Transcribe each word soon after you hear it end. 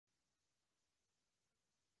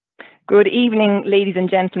Good evening, ladies and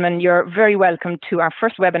gentlemen. You're very welcome to our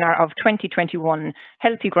first webinar of 2021,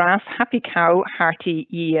 Healthy Grass, Happy Cow, Hearty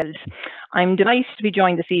Yield. I'm delighted to be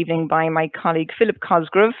joined this evening by my colleague Philip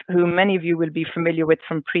Cosgrave, who many of you will be familiar with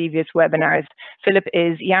from previous webinars. Philip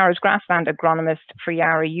is Yarra's grassland agronomist for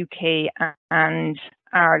Yarra UK and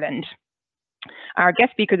Ireland. Our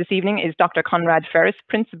guest speaker this evening is Dr. Conrad Ferris,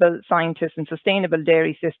 Principal Scientist in Sustainable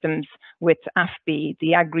Dairy Systems with AFBI,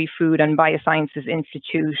 the Agri-Food and Biosciences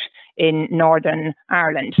Institute in Northern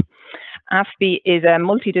Ireland. AFBI is a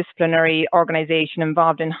multidisciplinary organisation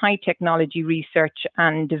involved in high technology research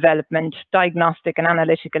and development, diagnostic and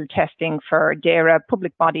analytical testing for dairy,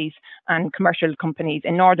 public bodies and commercial companies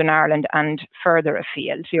in Northern Ireland and further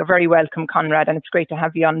afield. So you're very welcome, Conrad, and it's great to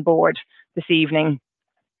have you on board this evening.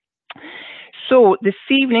 So this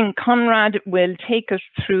evening, Conrad will take us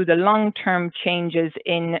through the long-term changes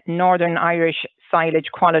in Northern Irish silage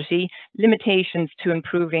quality, limitations to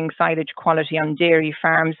improving silage quality on dairy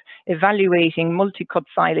farms, evaluating multi-cut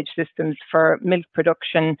silage systems for milk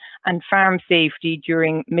production, and farm safety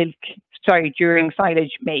during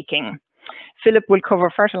silage making. Philip will cover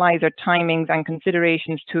fertiliser timings and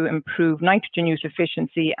considerations to improve nitrogen use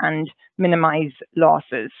efficiency and minimise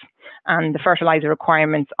losses, and the fertiliser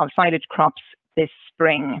requirements of silage crops this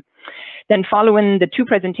spring. Then following the two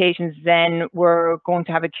presentations, then we're going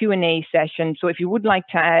to have a Q&A session. So if you would like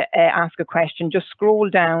to ask a question, just scroll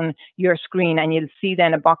down your screen and you'll see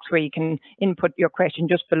then a box where you can input your question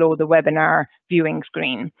just below the webinar viewing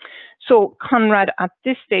screen. So Conrad, at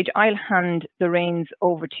this stage, I'll hand the reins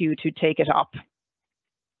over to you to take it up.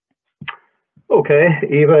 Okay,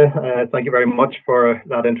 Eva, thank you very much for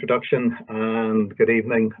that introduction, and good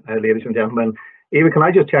evening, ladies and gentlemen. Eva, can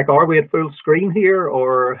I just check, are we at full screen here,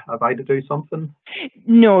 or have I to do something?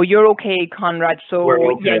 No, you're okay, Conrad. So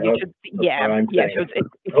okay. Yeah, you should, so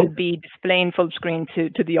it should be displaying full screen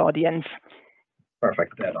to the audience.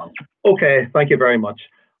 Perfect, dead on. Okay, thank you very much.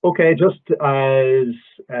 Okay, just as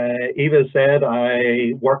Eva said,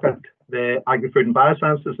 I work at the Agri-Food and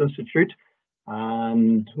Biosciences Institute,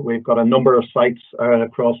 and we've got a number of sites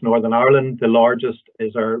across Northern Ireland. The largest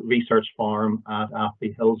is our research farm at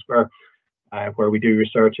AFBI Hillsborough, where we do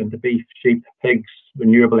research into beef, sheep, pigs,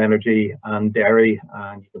 renewable energy and dairy.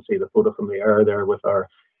 And you can see the photo from the air there with our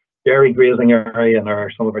dairy grazing area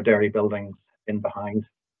and some of our dairy buildings in behind.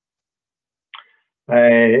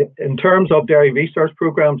 In terms of dairy research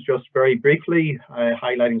programs, just very briefly,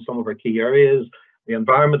 highlighting some of our key areas. The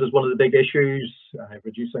environment is one of the big issues,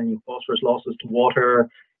 reducing phosphorus losses to water,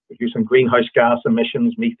 reducing greenhouse gas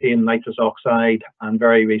emissions, methane, nitrous oxide, and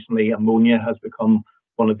very recently ammonia has become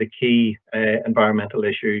one of the key environmental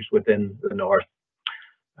issues within the north.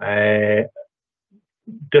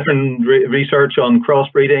 Different research on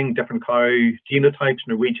crossbreeding, different cow genotypes,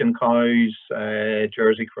 Norwegian cows,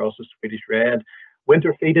 Jersey crosses, Swedish red.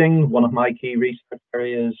 Winter feeding, one of my key research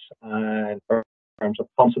areas in terms of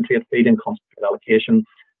concentrate feeding, concentrate allocation,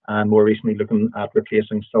 and more recently looking at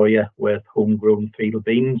replacing soya with homegrown field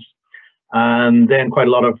beans. And then quite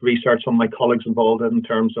a lot of research on my colleagues involved in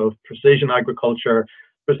terms of precision agriculture,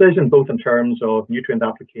 precision both in terms of nutrient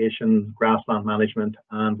application, grassland management,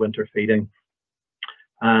 and winter feeding.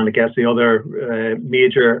 And I guess the other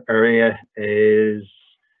major area is,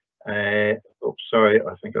 oh, sorry,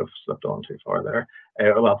 I think I've slipped on too far there.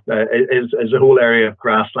 Is the whole area of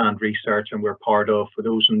grassland research, and we're part of, for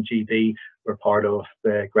those in GB, we're part of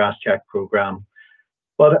the Grass Check programme.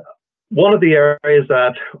 But one of the areas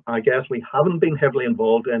that I guess we haven't been heavily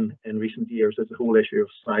involved in recent years is the whole issue of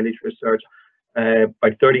silage research.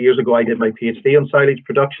 About 30 years ago, I did my PhD on silage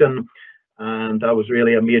production, and that was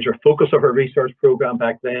really a major focus of our research program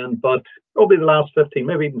back then. But probably the last 15,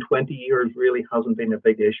 maybe even 20 years really hasn't been a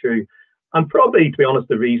big issue. And probably, to be honest,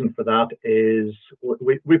 the reason for that is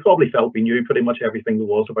we probably felt we knew pretty much everything there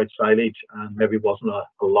was about silage, and maybe wasn't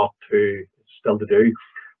a lot still to do.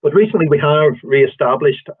 But recently we have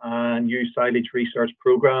re-established a new silage research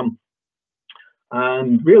program,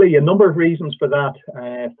 and really a number of reasons for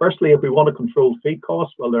that. Firstly, if we want to control feed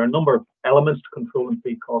costs, well, there are a number of elements to controlling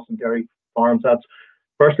feed costs in dairy farms. That's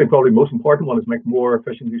firstly, probably the most important one, is make more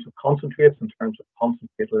efficient use of concentrates in terms of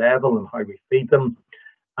concentrate level and how we feed them.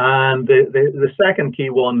 And the second key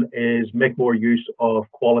one is make more use of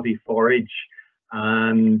quality forage,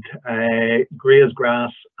 and grazed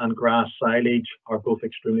grass and grass silage are both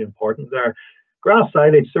extremely important there. Grass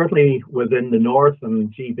silage, certainly within the north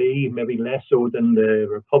and GB, maybe less so than the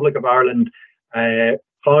Republic of Ireland,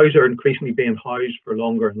 cows are increasingly being housed for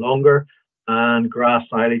longer and longer, and grass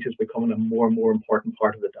silage is becoming a more and more important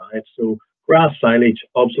part of the diet. So grass silage,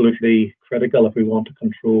 absolutely critical if we want to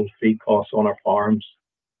control feed costs on our farms.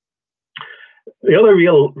 The other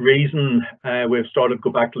real reason we've started to go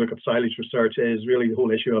back to look at silage research is really the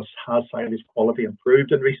whole issue of has silage quality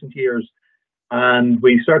improved in recent years? And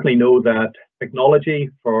we certainly know that technology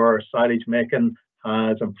for silage making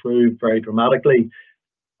has improved very dramatically.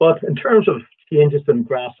 But in terms of changes in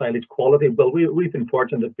grass silage quality, well, we've been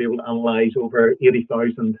fortunate to be able to analyse over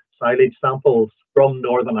 80,000 silage samples from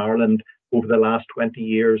Northern Ireland over the last 20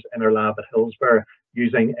 years in our lab at Hillsborough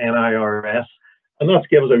using NIRS. And that's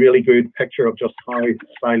given us a really good picture of just how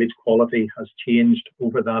silage quality has changed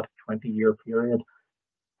over that 20-year period.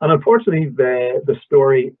 And unfortunately, the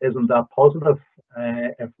story isn't that positive.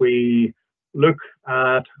 If we look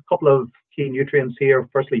at a couple of key nutrients here,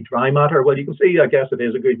 firstly, dry matter. Well, you can see, I guess it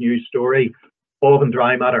is a good news story. Bog and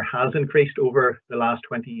dry matter has increased over the last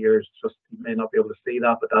 20 years. Just you may not be able to see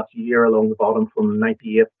that, but that's a year along the bottom from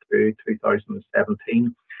 98 to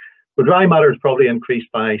 2017. The dry matter has probably increased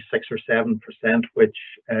by 6 or 7%, which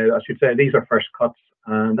I should say these are first cuts,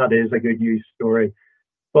 and that is a good news story.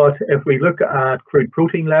 But if we look at crude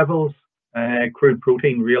protein levels, crude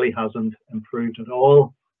protein really hasn't improved at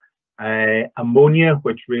all. Ammonia,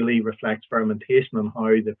 which really reflects fermentation and how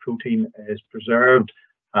the protein is preserved,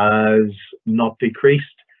 has not decreased.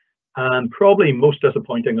 And probably most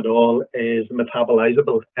disappointing at all is the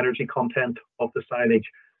metabolizable energy content of the silage.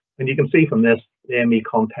 And you can see from this, the ME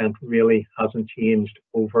content really hasn't changed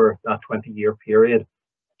over that 20-year period.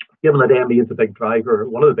 Given that ME is a big driver,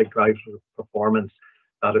 one of the big drivers of performance,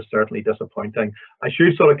 that is certainly disappointing. I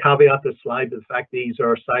should sort of caveat this slide with the fact these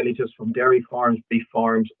are silages from dairy farms, beef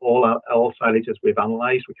farms, all silages we've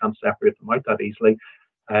analysed. We can't separate them out that easily.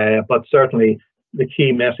 But certainly the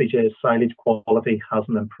key message is silage quality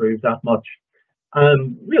hasn't improved that much.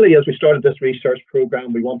 And really, as we started this research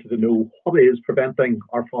program, we wanted to know what is preventing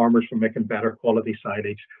our farmers from making better quality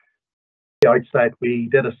silage. At the outset, we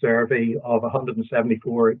did a survey of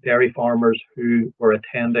 174 dairy farmers who were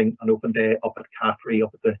attending an open day up at Caffrey,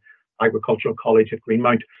 up at the Agricultural College at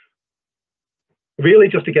Greenmount. Really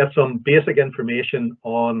just to get some basic information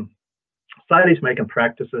on silage making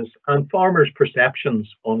practices and farmers' perceptions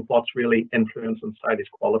on what's really influencing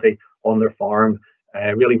silage quality on their farm.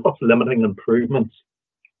 Really what's limiting improvements.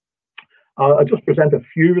 I'll just present a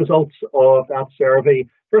few results of that survey.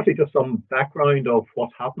 Firstly, just some background of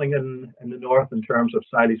what's happening in the north in terms of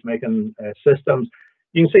silage making systems.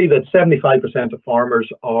 You can see that 75% of farmers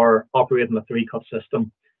are operating a 3-cut system,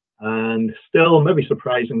 and still, maybe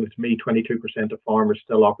surprisingly to me, 22% of farmers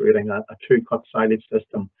still operating a 2-cut silage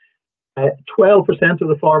system. 12% of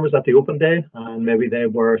the farmers at the open day, and maybe they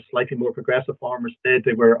were slightly more progressive farmers, they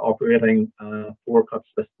were operating a 4-cut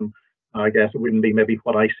system. I guess it wouldn't be maybe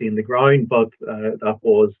what I see in the ground, but that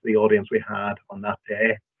was the audience we had on that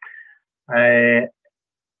day.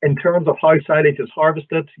 In terms of how silage is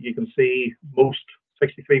harvested, you can see most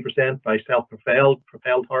 63% by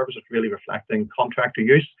self-propelled harvest, really reflecting contractor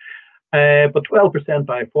use. But 12%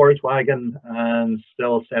 by forage wagon, and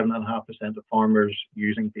still 7.5% of farmers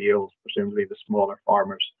using bales, presumably the smaller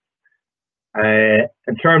farmers.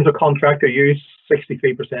 In terms of contractor use,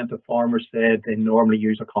 63% of farmers said they normally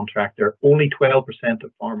use a contractor. Only 12%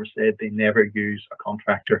 of farmers said they never use a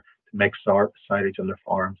contractor to make silage on their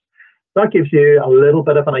farms. That gives you a little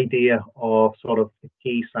bit of an idea of sort of the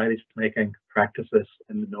key silage making practices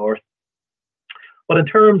in the north. But in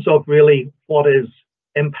terms of really what is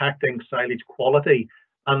impacting silage quality,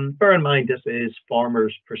 and bear in mind this is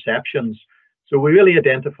farmers' perceptions. So we really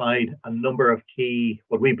identified a number of key,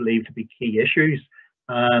 what we believe to be key issues,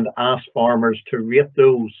 and asked farmers to rate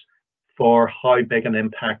those for how big an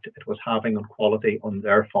impact it was having on quality on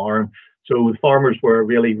their farm. So the farmers were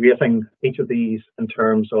really rating each of these in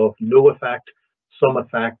terms of no effect, some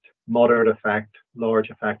effect, moderate effect, large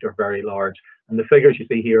effect, or very large. And the figures you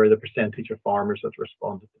see here are the percentage of farmers that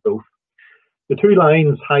responded to both. The 2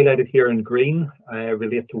 lines highlighted here in green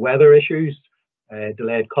relate to weather issues,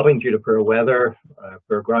 delayed cutting due to poor weather,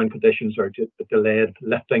 poor ground conditions, or delayed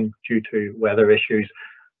lifting due to weather issues.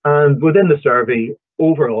 And within the survey,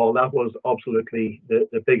 overall, that was absolutely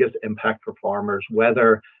the biggest impact for farmers: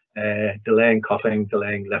 weather, delaying cutting,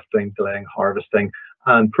 delaying lifting, delaying harvesting,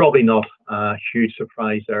 and probably not a huge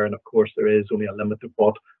surprise there. And of course, there is only a limit to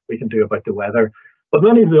what we can do about the weather. But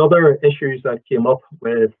many of the other issues that came up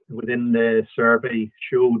within the survey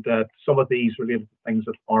showed that some of these related to things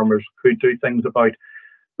that farmers could do things about.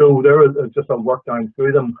 So there was just a work down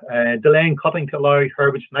through them. Delaying cutting to allow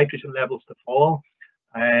herbage nitrogen levels to fall.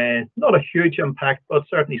 Not a huge impact, but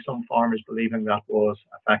certainly some farmers believing that was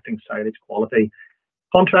affecting silage quality.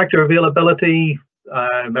 Contractor availability,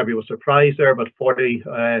 maybe was surprised there, but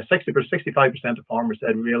 65% of farmers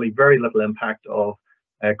said really very little impact of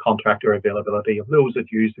contractor availability. Of those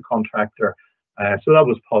that used the contractor, So that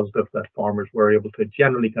was positive that farmers were able to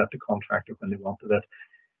generally get the contractor when they wanted it.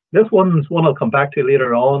 This one's one I'll come back to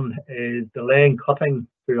later on, is delaying cutting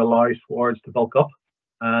to allow swards to bulk up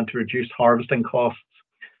and to reduce harvesting costs.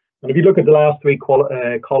 And if you look at the last three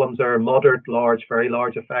columns there, moderate, large, very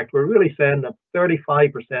large effect, we're really saying that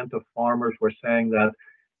 35% of farmers were saying that,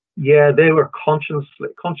 yeah, they were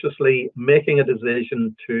consciously making a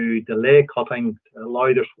decision to delay cutting to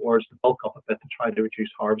allow their swards to bulk up a bit to try to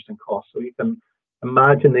reduce harvesting costs. So you can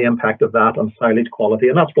imagine the impact of that on silage quality.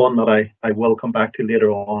 And that's one that I will come back to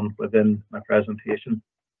later on within my presentation.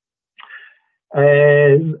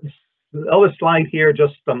 The other slide here,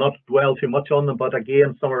 just I'll not dwell too much on them, but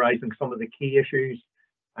again, summarizing some of the key issues,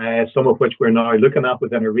 some of which we're now looking at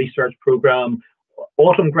within a research program.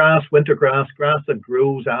 Autumn grass, winter grass, grass that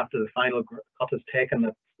grows after the final cut is taken,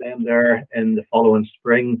 that's then there in the following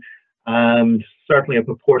spring. And certainly a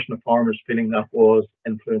proportion of farmers feeling that was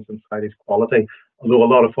influencing silage quality, although a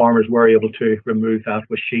lot of farmers were able to remove that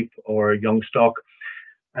with sheep or young stock.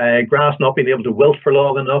 Grass not being able to wilt for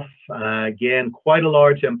long enough, again, quite a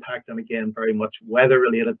large impact, and again, very much weather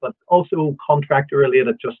related, but also contractor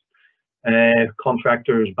related, just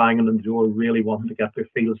contractors banging on the door, really wanting to get their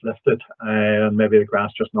fields lifted, and maybe the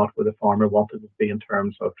grass just not where the farmer wanted it to be in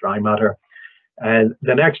terms of dry matter.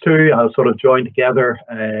 The next two I'll sort of join together,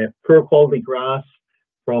 poor quality grass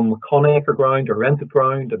from con-acre ground or rented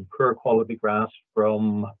ground, and poor quality grass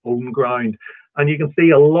from own ground. And you can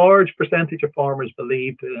see a large percentage of farmers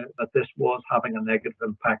believed that this was having a negative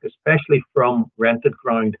impact, especially from rented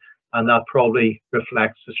ground. And that probably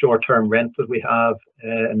reflects the short-term rent that we have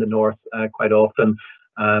in the north quite often.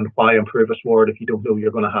 And why improve a sward if you don't know you're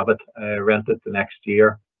going to have it rented the next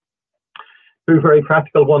year? Two very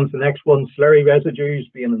practical ones. The next one, slurry residues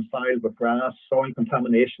being ensiled with grass, soil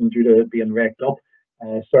contamination due to it being raked up,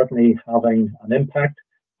 certainly having an impact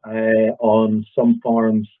on some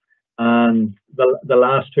farms. And the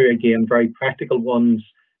last two, again, very practical ones,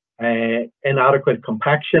 inadequate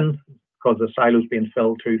compaction because the silos being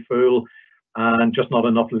filled too full, and just not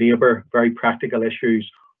enough labour, very practical issues,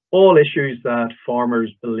 all issues that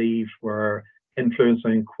farmers believe were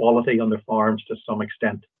influencing quality on their farms to some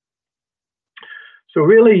extent. So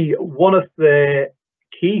really, one of the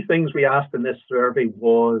key things we asked in this survey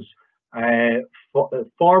was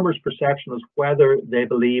farmers' perception as whether they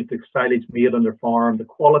believed the silage made on their farm, the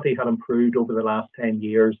quality had improved over the last 10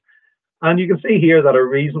 years. And you can see here that a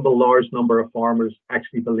reasonable large number of farmers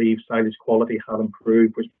actually believe silage quality had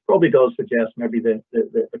improved, which probably does suggest maybe the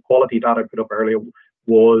quality data I put up earlier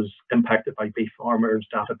was impacted by beef farmers'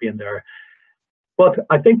 data being there. But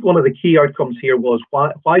I think one of the key outcomes here was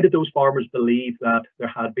why did those farmers believe that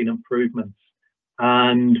there had been improvements?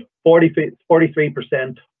 And 43%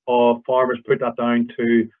 of farmers put that down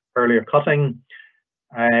to earlier cutting,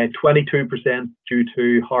 22% due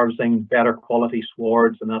to harvesting better quality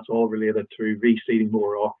swards, and that's all related to reseeding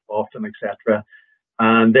more often, etc.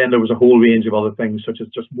 And then there was a whole range of other things, such as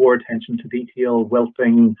just more attention to detail,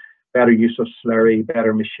 wilting, better use of slurry,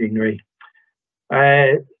 better machinery.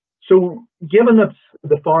 So given that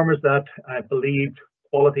the farmers that believed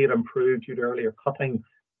quality had improved due to earlier cutting,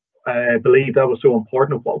 believe that was so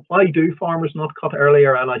important, why do farmers not cut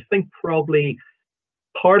earlier? And I think probably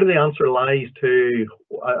part of the answer lies to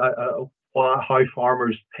how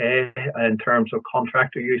farmers pay in terms of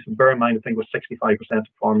contractor use. And bear in mind, I think it was 65% of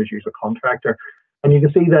farmers use a contractor. And you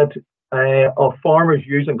can see that of farmers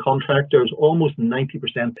using contractors, almost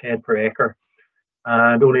 90% paid per acre.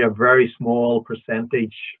 And only a very small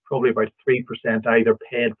percentage, probably about 3%, either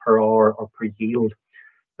paid per hour or per yield.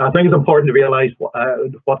 Now, I think it's important to realise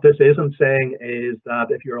what this isn't saying is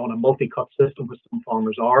that if you're on a multi-cut system, which some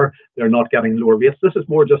farmers are, they're not getting lower rates. This is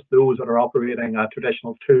more just those that are operating a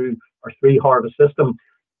traditional 2 or 3 harvest system.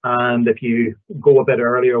 And if you go a bit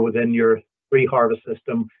earlier within your 3 harvest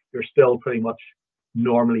system, you're still pretty much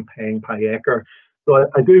normally paying per acre. So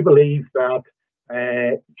I do believe that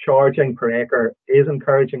charging per acre is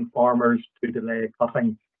encouraging farmers to delay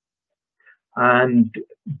cutting. And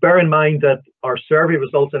bear in mind that our survey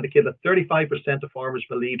results indicate that 35% of farmers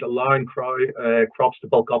believed allowing crops to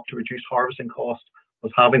bulk up to reduce harvesting costs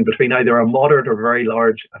was having between either a moderate or very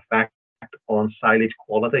large effect on silage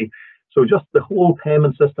quality. So just the whole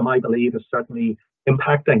payment system, I believe, is certainly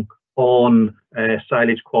impacting on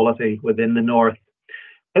silage quality within the north.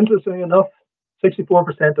 Interestingly enough,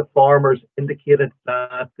 64% of farmers indicated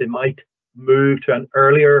that they might move to an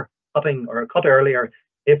earlier cutting or a cut earlier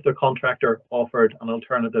if their contractor offered an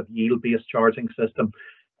alternative yield-based charging system.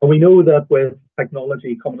 And we know that with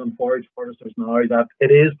technology coming on forage foresters now, that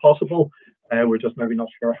it is possible. We're just maybe not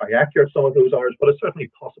sure how accurate some of those are, but it's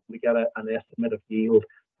certainly possible to get an estimate of yield.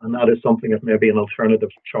 And that is something that maybe an alternative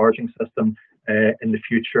charging system in the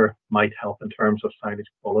future might help in terms of silage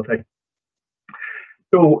quality.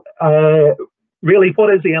 So really,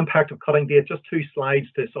 what is the impact of cutting date? Just 2 slides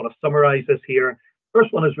to sort of summarize this here.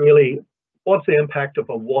 First one is really, what's the impact of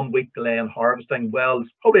a 1-week delay in harvesting? Well,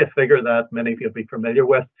 it's probably a figure that many of you will be familiar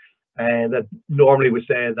with. That normally we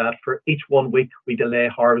say that for each 1 week we delay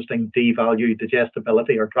harvesting, devalue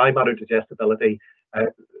digestibility or dry matter digestibility,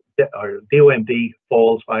 or DOMD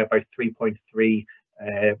falls by about 3.3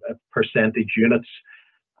 percentage units.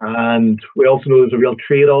 And we also know there's a real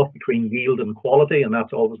trade-off between yield and quality, and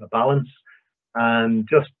that's always a balance. And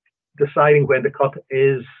just deciding when to cut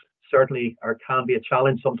is certainly, or can be, a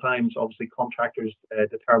challenge sometimes. Obviously, contractors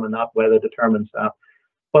determine that, weather determines that.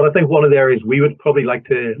 But I think one of the areas we would probably like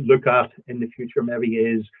to look at in the future maybe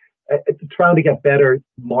is trying to get better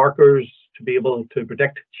markers to be able to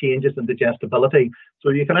predict changes in digestibility. So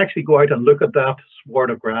you can actually go out and look at that sward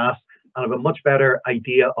of grass and have a much better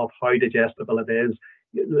idea of how digestible it is.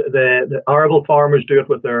 The arable farmers do it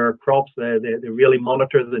with their crops. They really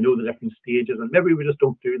monitor, they know the different stages, and maybe we just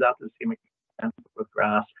don't do that to the same extent with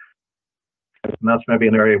grass. And that's maybe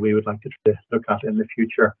an area we would like to look at in the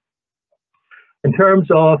future. In terms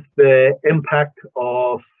of the impact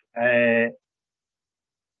of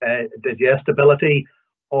digestibility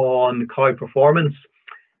on cow performance,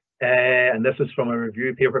 and this is from a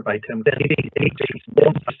review paper by Tim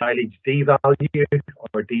silage D-value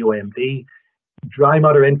or DOMD. Dry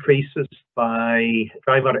matter intake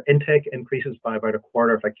increases by about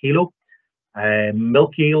 1/4 of a kilo.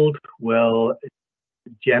 Milk yield will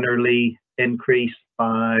generally increase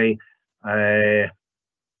by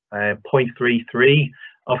 0.33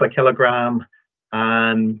 of a kilogram,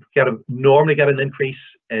 and normally get an increase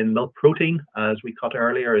in milk protein as we cut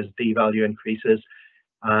earlier as D-value increases,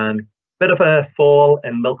 and a bit of a fall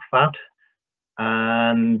in milk fat.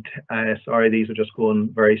 And sorry, these are just going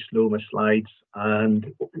very slow, my slides.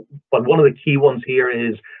 But one of the key ones here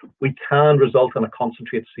is we can result in a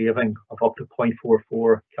concentrate saving of up to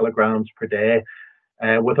 0.44 kilograms per day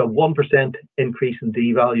with a 1% increase in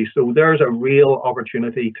D-value. So there's a real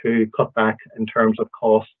opportunity to cut back in terms of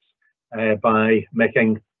costs by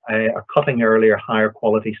making or cutting earlier higher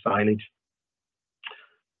quality silage.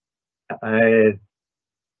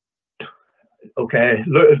 Okay,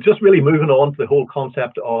 just really moving on to the whole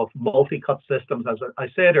concept of multi-cut systems. As I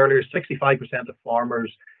said earlier, 65% of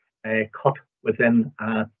farmers cut within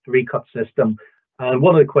a 3-cut system. And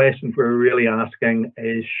one of the questions we're really asking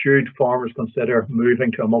is, should farmers consider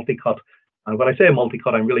moving to a multi-cut? And when I say a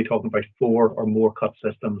multi-cut, I'm really talking about 4 or more cut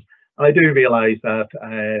systems. And I do realise that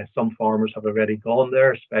some farmers have already gone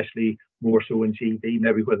there, especially more so in GB,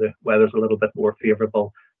 maybe where the weather's a little bit more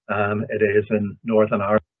favourable than it is in Northern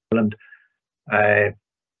Ireland.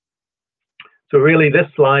 So really this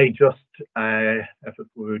slide just, if it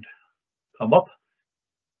would come up.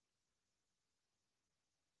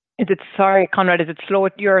 Is it, sorry, Conrad, is it slow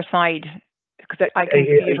at your side? Because I can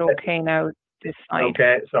see it okay now, this side.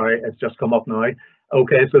 Okay, sorry, it's just come up now.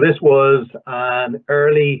 Okay, so this was an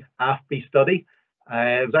early AFBI study.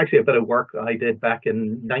 It was actually a bit of work I did back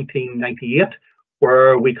in 1998,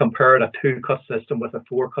 where we compared a 2-cut system with a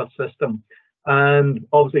 4-cut system. And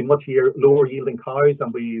obviously much lower yielding cows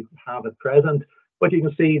than we have at present. But you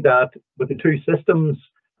can see that with the 2 systems,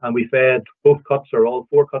 and we fed both cuts or all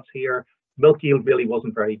 4 cuts here, milk yield really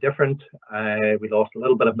wasn't very different. We lost a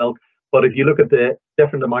little bit of milk, but if you look at the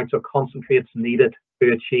different amounts of concentrates needed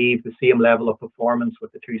to achieve the same level of performance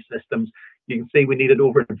with the 2 systems, you can see we needed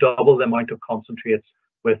over double the amount of concentrates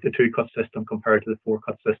with the 2-cut system compared to the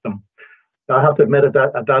 4-cut system. Now, I have to admit at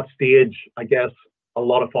that stage, I guess a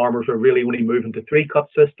lot of farmers are really only moving to 3-cut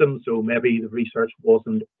systems, so maybe the research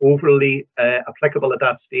wasn't overly applicable at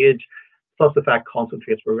that stage. Plus the fact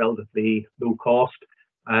concentrates were relatively low cost,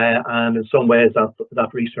 and in some ways that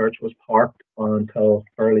research was parked until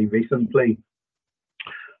fairly recently.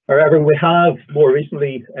 However, we have more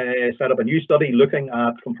recently set up a new study looking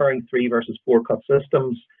at comparing 3 versus 4-cut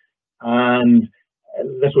systems, and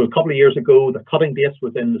this was a couple of years ago. The cutting dates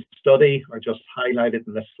within the study are just highlighted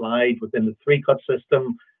in this slide. Within the 3-cut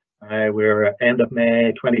system, we're end of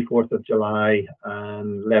May, 24th of July,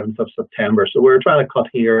 and 11th of September. So we're trying to cut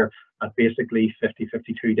here at basically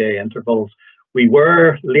 50-52 day intervals. We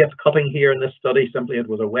were late cutting here in this study. Simply, it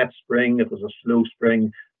was a wet spring, it was a slow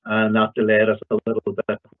spring, and that delayed us a little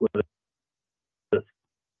bit with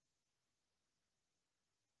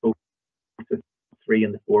 3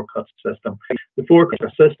 in the 4-cut system. The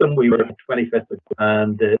 4-cut system, we were at 25th,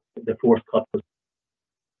 and the 4th cut was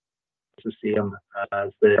the same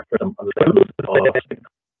as the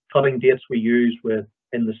cutting dates we used within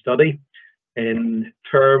the study. In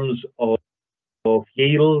terms of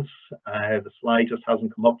yields, the slide just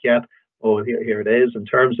hasn't come up yet. Oh, here it is. In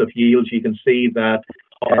terms of yields, you can see that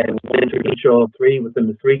within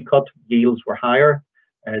the three cut, yields were higher,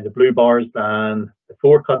 the blue bars, than the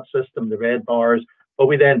four cut system, the red bars. But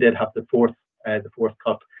we then did have the fourth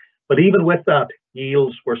cut. But even with that,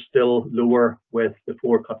 yields were still lower with the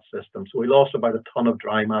four cut system. So we lost about a ton of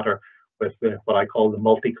dry matter with what I call the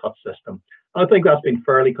multi-cut system. I think that's been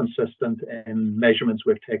fairly consistent in measurements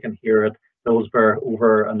we've taken here at Hillsborough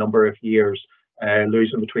over a number of years,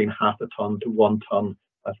 losing between half a ton to 1 ton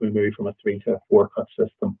as we move from a 3 to a 4 cut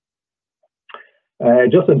system.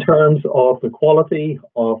 Just in terms of the quality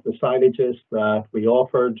of the silages that we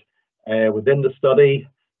offered within the study,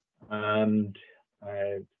 and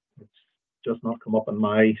it's just not come up on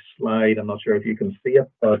my slide. I'm not sure if you can see it,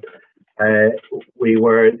 but we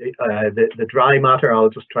were the dry matter. I'll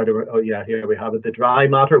just try to. Oh yeah, here we have it. The dry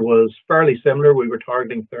matter was fairly similar. We were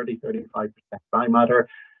targeting 30–35% dry matter,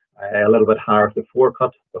 a little bit higher for the 4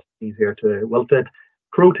 cut, just easier to wilt it.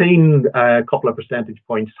 Protein a couple of percentage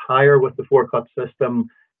points higher with the 4 cut system,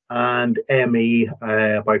 and ME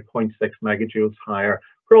about 0.6 megajoules higher.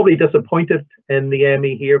 Probably disappointed in the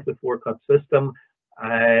ME here for the 4 cut system.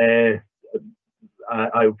 I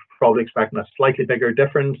was probably expecting a slightly bigger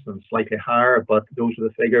difference and slightly higher, but those are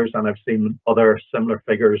the figures, and I've seen other similar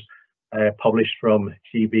figures published from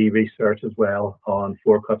GB research as well on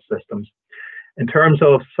 4 cut systems. In terms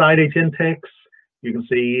of silage intakes, you can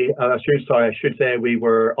see, I should say we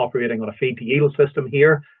were operating on a feed to yield system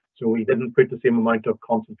here, so we didn't put the same amount of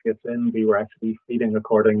concentrates in. We were actually feeding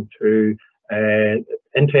according to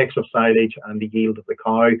intakes of silage and the yield of the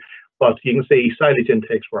cow. But you can see silage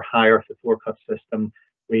intakes were higher for the 4 cut system.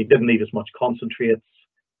 We didn't need as much concentrates,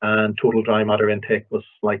 and total dry matter intake was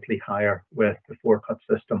slightly higher with the 4 cut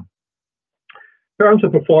system. In terms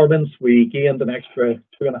of performance, we gained an extra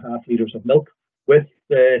 2.5 litres of milk with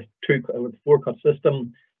the 4 cut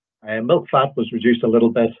system. Milk fat was reduced a little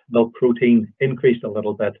bit, milk protein increased a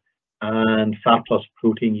little bit, and fat plus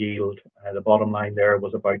protein yield, the bottom line there,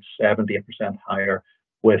 was about 78% higher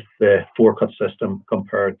with the 4 cut system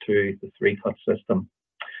compared to the 3 cut system.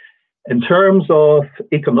 In terms of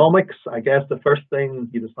economics, I guess the first thing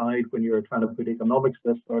you decide when you're trying to put economics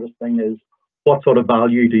to this sort of thing is what sort of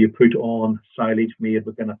value do you put on silage made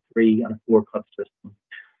within a 3 and a 4 cut system.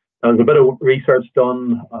 There's a bit of research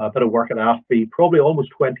done, a bit of work at AFBI, probably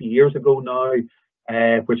almost 20 years ago now,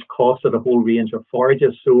 which costed a whole range of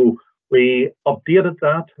forages. So we updated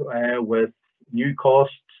that with new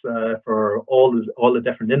costs for all the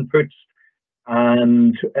different inputs,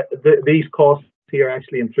 and these costs here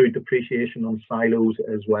actually include depreciation on silos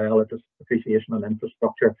as well, depreciation on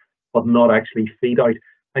infrastructure, but not actually feed out.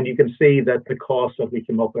 And you can see that the costs that we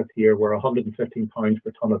came up with here were £115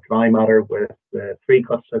 per tonne of dry matter with the 3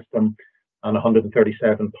 cut system, and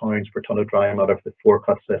 £137 per tonne of dry matter for the 4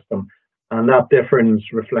 cut system. And that difference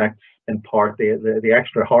reflects in part the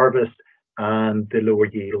extra harvest and the lower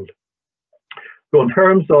yield. So in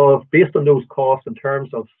terms of, based on those costs, in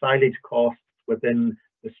terms of silage costs within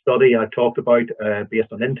the study I talked about,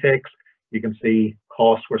 based on intakes, you can see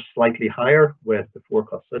costs were slightly higher with the 4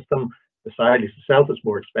 cut system. The silage itself is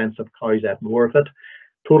more expensive, cows ate more of it.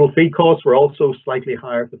 Total feed costs were also slightly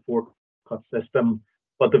higher for the 4 cut system,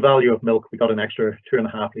 but the value of milk, we got an extra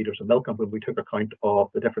 2.5 litres of milk, and when we took account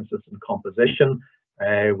of the differences in composition,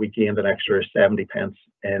 we gained an extra 70 pence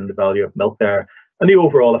in the value of milk there. And the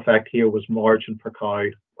overall effect here was margin per cow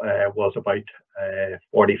was about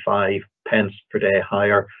 45 pence per day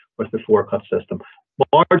higher with the 4 cut system.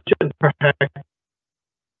 Margin per hectare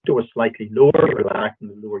was slightly lower, reflecting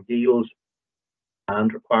the lower yields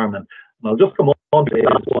and requirement. And I'll just come on to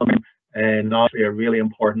that one, now a really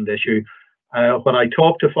important issue. When I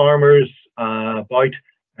talk to farmers about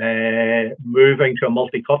moving to a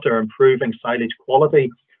multi-cut or improving silage quality,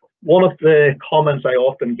 one of the comments I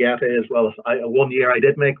often get is, well, one year I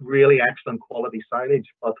did make really excellent quality silage,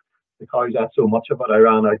 but the cows ate so much of it, I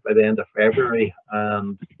ran out by the end of February,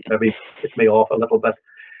 and maybe took me off a little bit.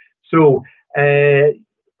 So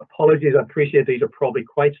apologies, I appreciate these are probably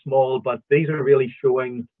quite small, but these are really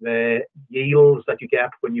showing the yields that you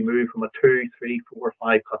get when you move from a 2, 3, 4,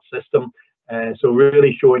 5 cut system. So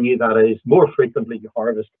really showing you that is more frequently you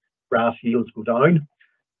harvest, grass yields go down.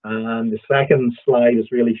 And the second slide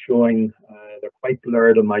is really showing, they're quite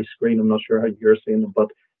blurred on my screen, I'm not sure how you're seeing them, but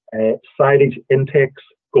silage intakes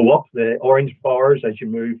go up, the orange bars, as you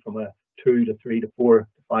move from a 2 to 3 to 4 to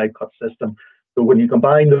 5 cut system. So when you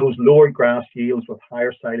combine those lower grass yields with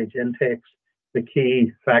higher silage intakes, the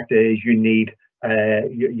key fact is you need a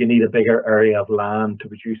bigger area of land to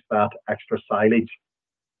produce that extra silage.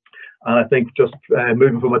 And I think just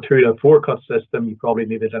moving from a 2 to a 4 cut system, you probably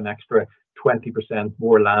needed an extra 20%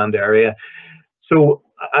 more land area. So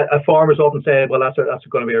farmers often say, well, that's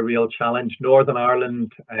going to be a real challenge. Northern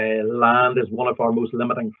Ireland land is one of our most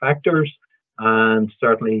limiting factors, and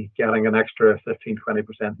certainly getting an extra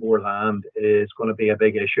 15–20% more land is going to be a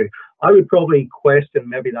big issue. I would probably question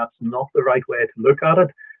maybe that's not the right way to look at it.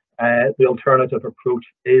 The alternative approach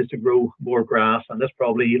is to grow more grass, and this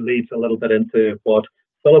probably leads a little bit into what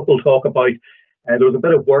Philip will talk about. There was a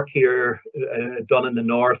bit of work here done in the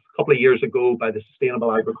north a couple of years ago by the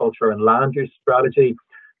Sustainable Agriculture and Land Use Strategy,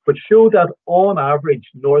 which showed that on average,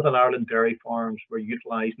 Northern Ireland dairy farms were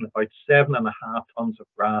utilising about 7.5 tonnes of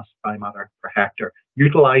grass dry matter per hectare.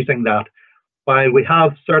 Utilising that, while we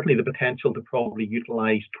have certainly the potential to probably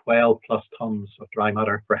utilise 12+ tonnes of dry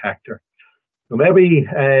matter per hectare. So maybe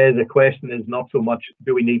the question is not so much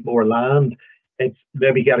do we need more land, it's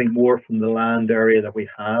maybe getting more from the land area that we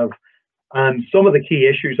have. And some of the key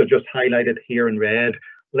issues are just highlighted here in red.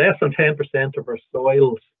 Less than 10% of our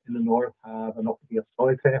soils in the north have an up-to-date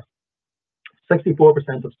soil test.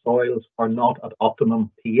 64% of soils are not at optimum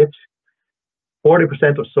pH.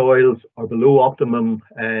 40% of soils are below optimum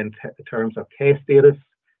in terms of K status,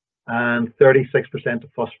 and 36%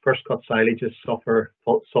 of first cut silages suffer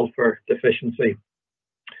sulfur deficiency.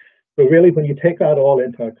 So really, when you take that all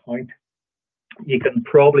into account, you can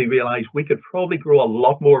probably realize we could probably grow a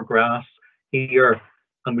lot more grass here,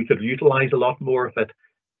 and we could utilize a lot more of it.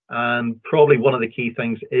 And probably one of the key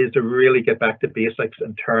things is to really get back to basics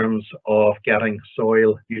in terms of getting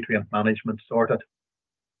soil nutrient management sorted.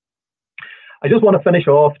 I just want to finish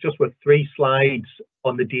off just with 3 slides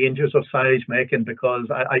on the dangers of silage making, because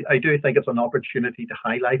I do think it's an opportunity to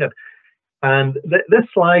highlight it. And this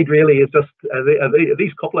slide really is just,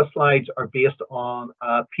 these couple of slides are based on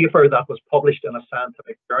a paper that was published in a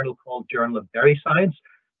scientific journal called Journal of Dairy Science.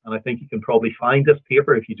 And I think you can probably find this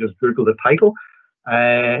paper if you just Google the title.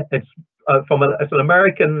 It's an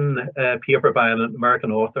American paper by an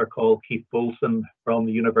American author called Keith Bolson from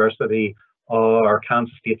the University or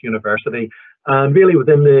Kansas State University. And really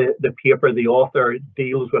within the paper, the author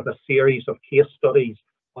deals with a series of case studies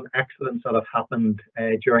on accidents that have happened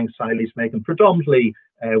during silage making, predominantly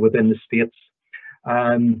within the States.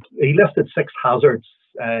 And he listed 6 hazards: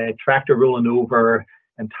 tractor rolling over,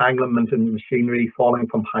 entanglement in machinery, falling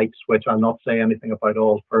from heights, which I'll not say anything about,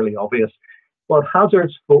 all fairly obvious. But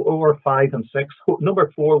hazards 4, 5, and 6.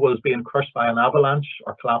 Number 4 was being crushed by an avalanche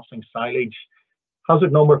or collapsing silage.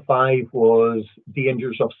 Hazard number 5 was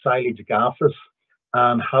dangers of silage gases.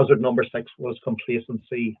 And hazard number 6 was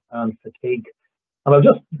complacency and fatigue. And I'll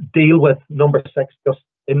just deal with number 6 just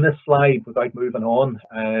in this slide without moving on.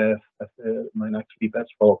 My next few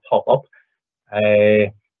bits will pop up.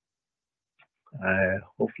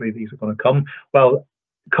 Hopefully these are going to come. Well,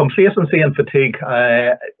 complacency and fatigue.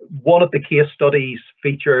 One of the case studies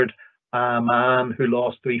featured a man who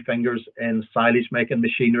lost 3 fingers in silage making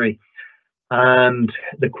machinery. And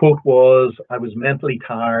the quote was, "I was mentally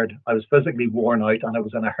tired, I was physically worn out, and I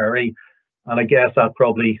was in a hurry." And I guess that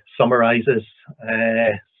probably summarizes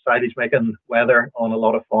silage making weather on a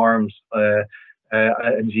lot of farms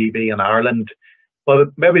in GB and Ireland. But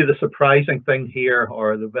maybe the surprising thing here,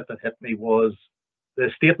 or the bit that hit me, was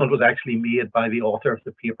the statement was actually made by the author of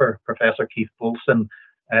the paper, Professor Keith Bolson,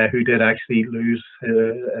 who did actually lose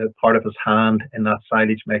part of his hand in that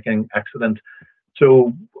silage making accident.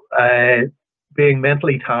 So being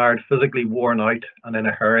mentally tired, physically worn out, and in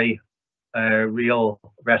a hurry, real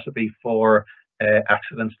recipe for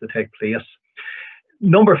accidents to take place.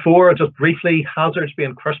 Number 4, just briefly, hazards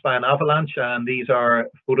being crushed by an avalanche, and these are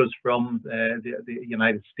photos from the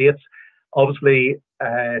United States. Obviously,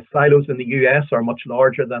 silos in the US are much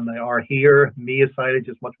larger than they are here. Maize silage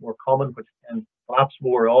is much more common, which can collapse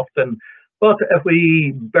more often. But if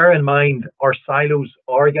we bear in mind, our silos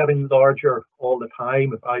are getting larger all the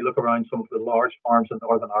time. If I look around some of the large farms in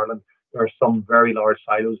Northern Ireland, there are some very large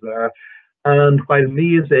silos there. And while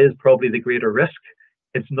maize is probably the greater risk,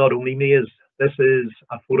 it's not only maize. This is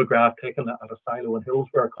a photograph taken at a silo in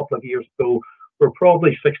Hillsborough a couple of years ago, where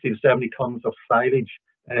probably 60 to 70 tonnes of silage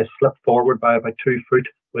slipped forward by about 2 foot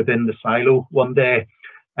within the silo one day.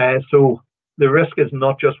 So the risk is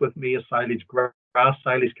not just with maize silage, grass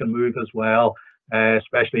silage can move as well,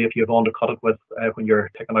 especially if you've undercut it with when you're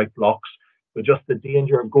taking out blocks. But just the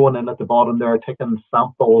danger of going in at the bottom there, taking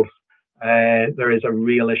samples, there is a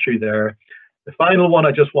real issue there. The final one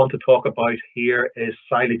I just want to talk about here is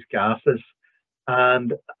silage gases.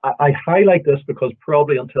 And I highlight this because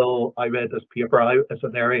probably until I read this paper, it's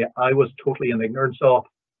an area I was totally in ignorance of.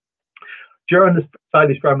 During the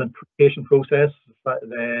silage fermentation process,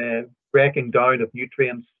 the breaking down of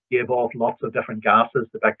nutrients give off lots of different gases,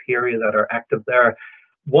 the bacteria that are active there,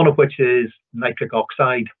 one of which is nitric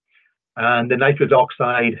oxide. And the nitrous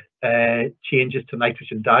oxide changes to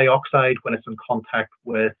nitrogen dioxide when it's in contact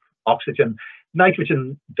with oxygen.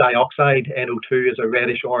 Nitrogen dioxide, NO2, is a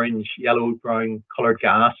reddish orange, yellow, brown coloured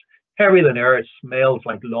gas. Heavier than air, it smells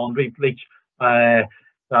like laundry bleach.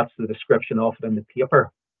 That's the description of it in the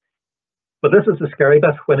paper. But this is the scary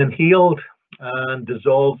bit. When inhaled and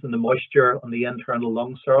dissolves in the moisture on the internal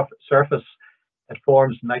lung surface, it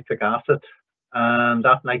forms nitric acid. And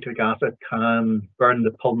that nitric acid can burn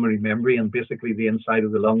the pulmonary membrane, basically the inside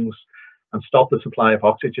of the lungs, and stop the supply of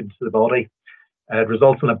oxygen to the body. It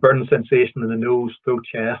results in a burning sensation in the nose, throat,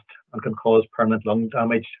 chest, and can cause permanent lung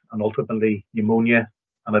damage and ultimately pneumonia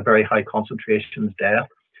and a very high concentration death.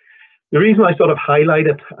 The reason I sort of highlight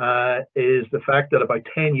it is the fact that about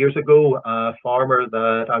 10 years ago, a farmer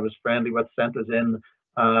that I was friendly with sent us in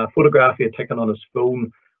a photograph he had taken on his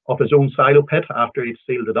phone of his own silo pit after he'd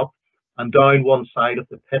sealed it up. And down one side of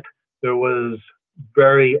the pit, there was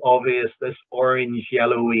very obvious this orange,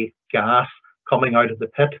 yellowy gas coming out of the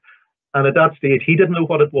pit. And at that stage, he didn't know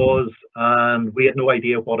what it was, and we had no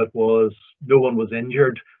idea what it was. No one was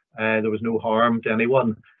injured. There was no harm to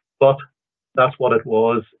anyone. But that's what it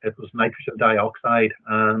was. It was nitrogen dioxide,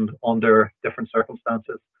 and under different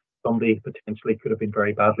circumstances, somebody potentially could have been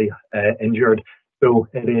very badly injured. So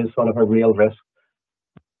it is sort of a real risk.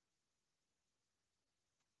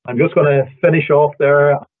 I'm just going to finish off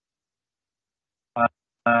there.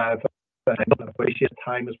 I appreciate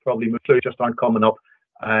time is probably just aren't coming up,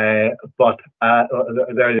 but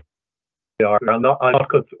there they are. I'll not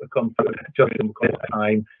come just in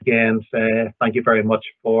time. Again, thank you very much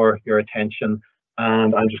for your attention,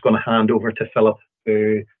 and I'm just going to hand over to Philip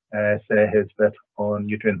to say his bit on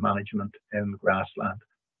nutrient management in grassland.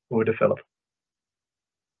 Over to Philip.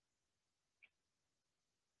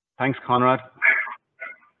 Thanks, Conrad.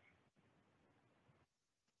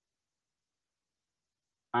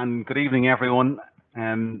 And good evening, everyone.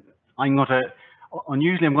 I'm going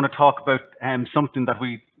to talk about something that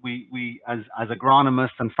we as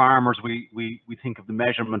agronomists and farmers, we think of the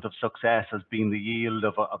measurement of success as being the yield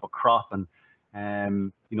of a crop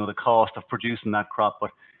and you know, the cost of producing that crop.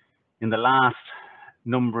 But in the last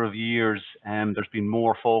number of years, there's been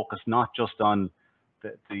more focus not just on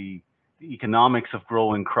the economics of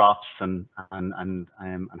growing crops and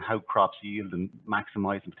how crops yield and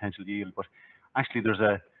maximize the potential yield, but actually there's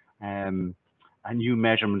a new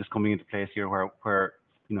measurement is coming into place here where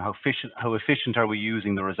you know, how efficient are we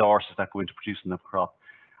using the resources that go into producing the crop.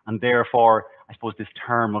 And therefore, I suppose this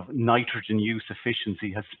term of nitrogen use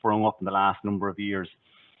efficiency has sprung up in the last number of years.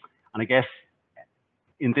 And I guess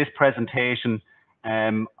in this presentation,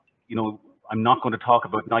 you know, I'm not going to talk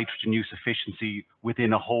about nitrogen use efficiency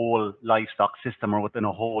within a whole livestock system or within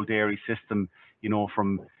a whole dairy system, you know,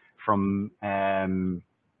 from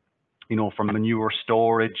manure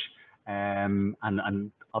storage, and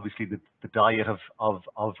obviously the diet of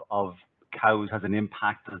cows has an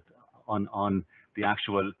impact on the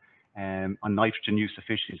actual on nitrogen use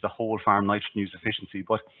efficiency, the whole farm nitrogen use efficiency.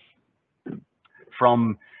 But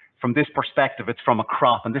from this perspective, it's from a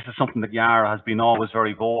crop, and this is something that Yara has been always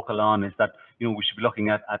very vocal on, is that, you know, we should be looking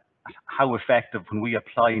at how effective when we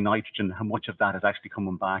apply nitrogen, how much of that is actually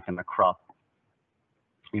coming back in the crop,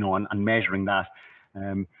 you know, and measuring that.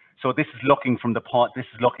 So this is looking from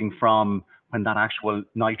from when that actual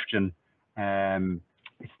nitrogen,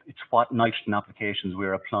 it's what nitrogen applications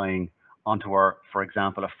we're applying onto our, for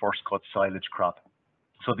example, a first cut silage crop.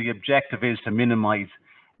 So the objective is to minimize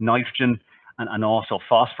nitrogen and also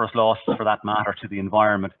phosphorus losses for that matter to the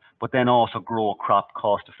environment, but then also grow a crop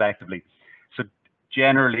cost effectively. So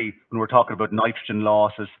generally, when we're talking about nitrogen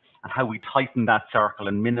losses and how we tighten that circle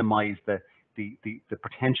and minimize the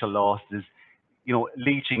potential losses, you know,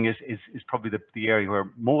 leaching is probably the area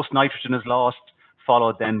where most nitrogen is lost,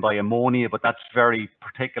 followed then by ammonia, but that's very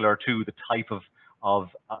particular to the type of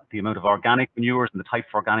the amount of organic manures and the type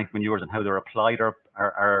of organic manures and how they're applied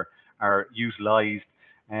are utilized,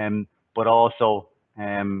 but also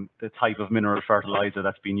the type of mineral fertilizer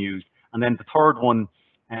that's been used. And then the third one,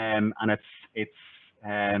 and it's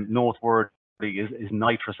noteworthy, is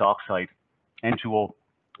nitrous oxide. N2O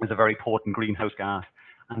is a very potent greenhouse gas,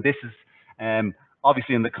 and this is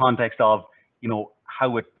obviously in the context of, you know,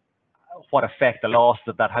 what effect the loss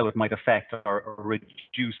of that, how it might affect or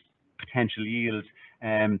reduce potential yields.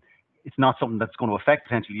 It's not something that's going to affect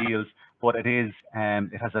potential yields, but it is.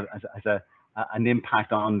 It has an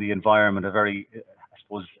impact on the environment. A very, I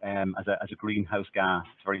suppose, as a greenhouse gas,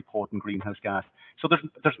 it's a very potent greenhouse gas. So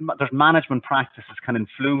there's management practices can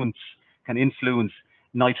influence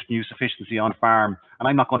nitrogen use efficiency on farm, and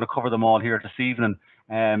I'm not going to cover them all here this evening.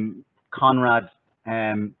 Conrad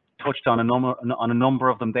touched on a number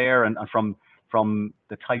of them there, and from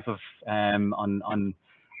the type of I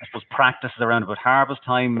suppose practices around about harvest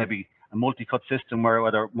time, maybe a multi-cut system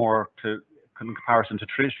whether more in comparison to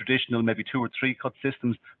traditional, maybe 2 or 3 cut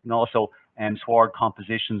systems, and also sward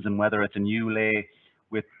compositions, and whether it's a new lay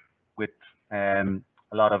with a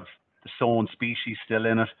lot of the sown species still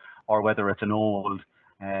in it, or whether it's an old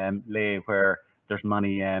lay where there's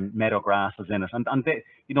many meadow grasses in it. And they,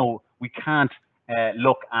 you know, we can't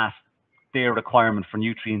look at their requirement for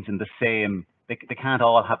nutrients in the same, they can't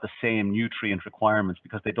all have the same nutrient requirements,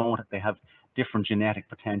 because they have different genetic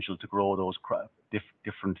potential to grow those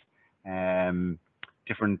different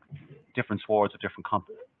swards of different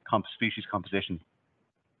species composition.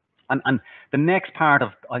 And the next part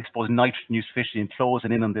of, I suppose, nitrogen use efficiency, and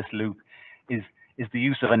closing in on this loop, is the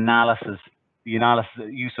use of analysis,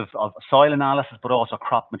 use of soil analysis, but also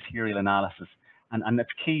crop material analysis. And it's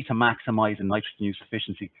key to maximizing nitrogen use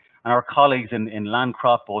efficiency. And our colleagues in land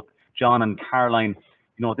crop, both John and Caroline,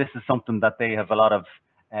 you know, this is something that they have a lot of,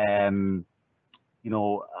 you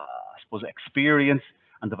know, I suppose, experience,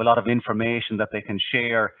 and they have a lot of information that they can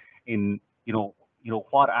share in, you know,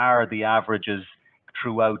 what are the averages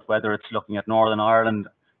throughout, whether it's looking at Northern Ireland,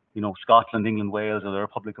 you know, Scotland, England, Wales, or the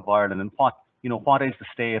Republic of Ireland, and what is the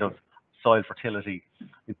state of soil fertility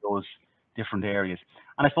in those different areas.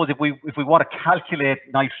 And I suppose if we want to calculate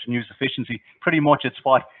nitrogen use efficiency, pretty much it's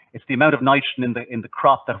the amount of nitrogen in the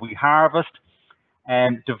crop that we harvest,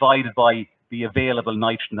 divided by the available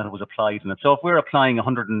nitrogen that was applied in it. So if we're applying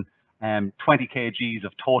 120 kgs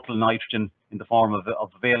of total nitrogen in the form of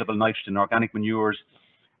available nitrogen, organic manures,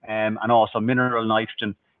 and also mineral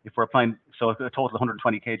nitrogen, if we're applying, so a total of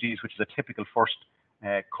 120 kgs, which is a typical first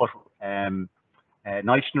cut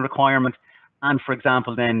nitrogen requirement. And for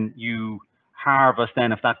example, then you harvest,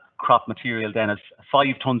 then if that crop material then is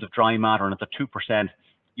 5 tons of dry matter and it's at 2%,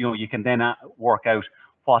 you know, you can then work out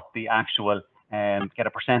what the actual, get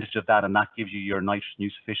a percentage of that, and that gives you your nitrogen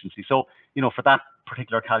use efficiency. So, you know, for that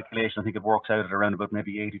particular calculation, I think it works out at around about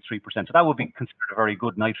maybe 83%. So that would be considered a very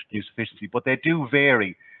good nitrogen use efficiency, but they do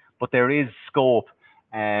vary, but there is scope,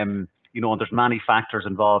 you know, and there's many factors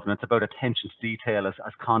involved, and it's about attention to detail, as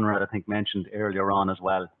Conrad, I think, mentioned earlier on as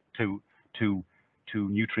well, to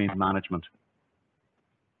nutrient management.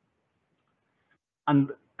 And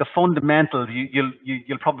the fundamentals,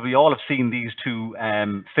 you'll probably all have seen these two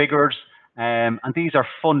figures, and these are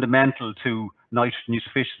fundamental to nitrogen use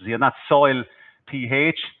efficiency, and that's soil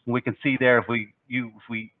pH. And we can see there, if we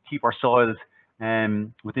keep our soils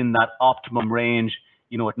within that optimum range,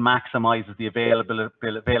 you know, it maximizes the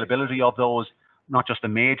availability of those, not just the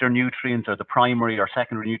major nutrients or the primary or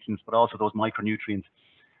secondary nutrients, but also those micronutrients.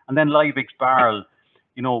 And then Liebig's barrel,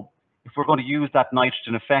 you know, if we're going to use that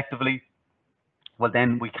nitrogen effectively, well,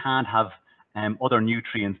 then we can't have other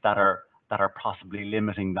nutrients that are possibly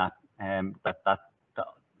limiting that,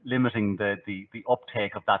 limiting the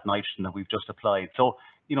uptake of that nitrogen that we've just applied. So,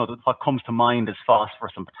 you know, what comes to mind is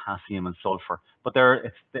phosphorus and potassium and sulfur, but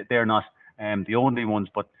they're not the only ones,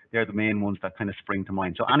 but they're the main ones that kind of spring to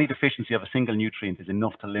mind. So any deficiency of a single nutrient is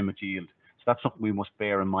enough to limit yield. So that's something we must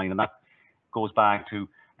bear in mind, and that goes back to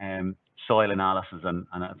soil analysis and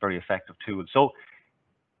a very effective tool. So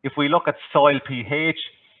if we look at soil pH,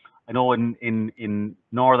 I know in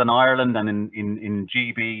Northern Ireland and in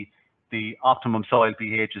GB, the optimum soil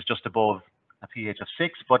pH is just above a pH of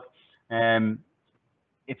 6, but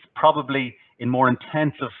it's probably in more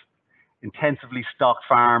intensively stocked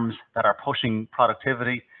farms that are pushing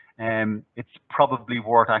productivity, it's probably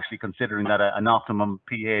worth actually considering that an optimum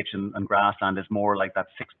pH in grassland is more like that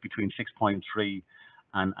between 6.3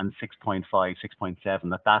 and 6.5,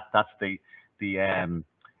 6.7. That's the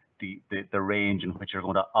range in which you're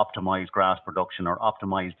going to optimize grass production, or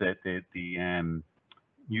optimize the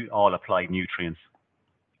all applied nutrients.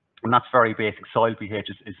 And that's very basic. Soil pH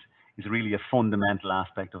is really a fundamental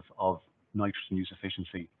aspect of nitrogen use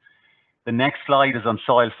efficiency. The next slide is on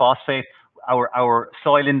soil phosphate. Our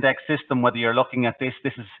soil index system, whether you're looking at this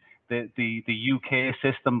is the UK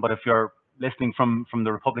system, but if you're listening from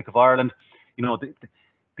the Republic of Ireland, you know,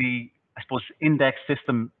 the I suppose index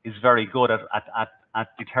system is very good at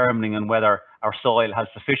determining on whether our soil has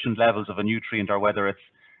sufficient levels of a nutrient, or whether it's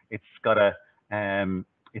got a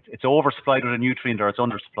it's oversupplied with a nutrient, or it's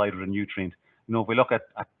undersupplied with a nutrient. You know, if we look at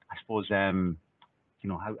I suppose you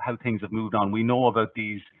know, how things have moved on, we know about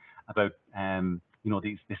these you know,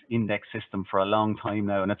 this index system for a long time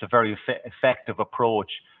now, and it's a very effective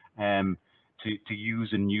approach to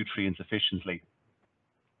using nutrients efficiently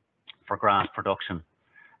for grass production.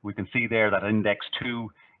 We can see there that index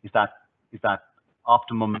 2 is that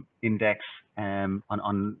optimum index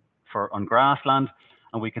on grassland,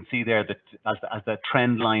 and we can see there that as the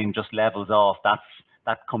trend line just levels off,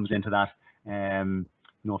 that comes into that. You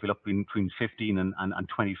know, if you look between 15 and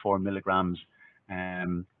 24 milligrams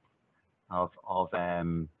of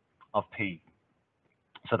P.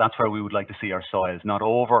 So that's where we would like to see our soils, not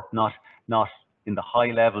over, not in the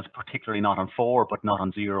high levels, particularly not on 4, but not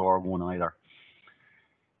on 0 or 1 either.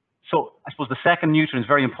 So I suppose the second nutrient is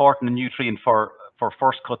very important, a nutrient for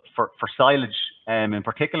first cut for silage in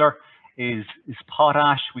particular is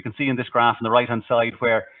potash. We can see in this graph on the right hand side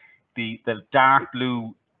where the dark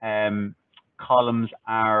blue columns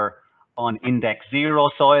are on index 0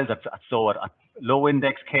 soils, so at low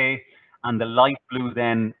index K, and the light blue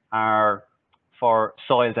then are for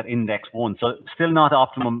soils at index 1. So still not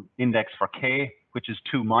optimum index for K, which is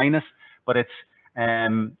 2-, but it's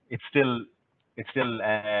still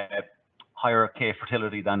higher K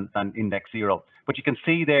fertility than index 0. But you can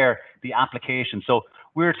see there the application. So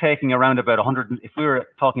we're taking around about 100. If we were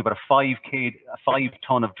talking about a 5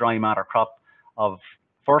 ton of dry matter crop of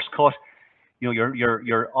first cut, you know,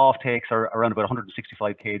 your offtakes are around about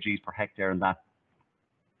 165 kgs per hectare, and that's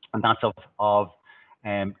of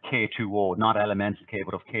K2O, not elemental K,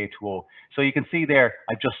 but of K2O. So you can see there,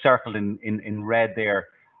 I've just circled in red there,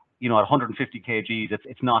 you know, at 150 kgs,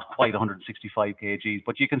 it's not quite 165 kgs,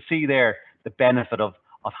 but you can see there the benefit of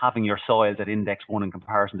having your soils at index 1 in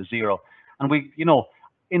comparison to 0. And we, you know,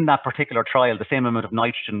 in that particular trial, the same amount of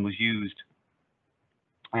nitrogen was used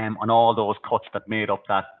on all those cuts that made up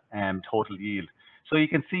that total yield. So you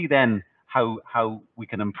can see then how we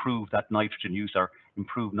can improve that nitrogen use or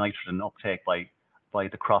improve nitrogen uptake by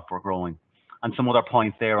the crop we're growing. And some other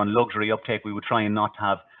points there on luxury uptake, we would try and not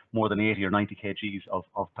have more than 80 or 90 kgs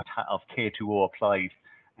of K2O applied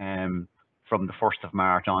from the 1st of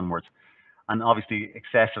March onwards. And obviously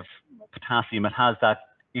excessive potassium, it has that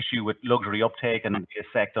issue with luxury uptake and the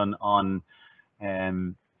effect on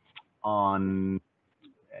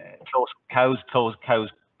cows close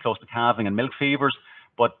to calving and milk fevers.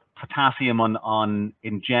 But potassium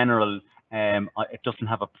in general, it doesn't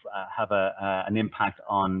have an impact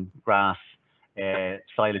on grass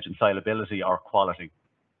silage and solubility or quality.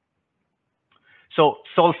 So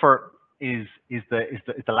sulfur is the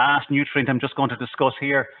last nutrient I'm just going to discuss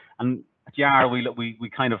here. And at Yara we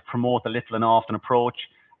kind of promote the little and often approach.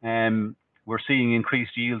 We're seeing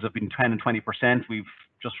increased yields of between 10 and 20%. We've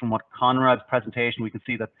just from what Conrad's presentation, we can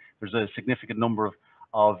see that there's a significant number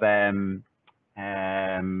of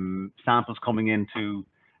samples coming into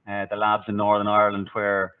the labs in Northern Ireland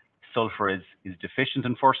where sulfur is deficient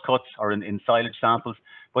in first cuts or in silage samples.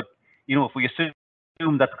 But you know, if we assume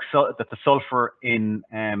that the sulfur in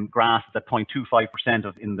grass is at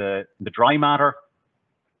 0.25% in the dry matter,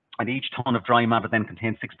 and each ton of dry matter then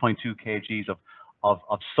contains 6.2 kgs of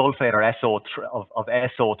sulfate or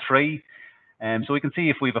SO3. So we can see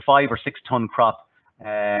if we have a 5 or 6 ton crop,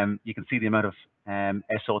 you can see the amount of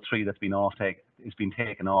SO3 that's been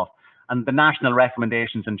taken off. And the national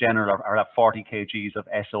recommendations in general are at 40 kgs of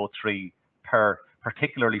SO3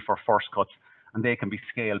 particularly for first cuts, and they can be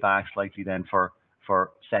scaled back slightly then for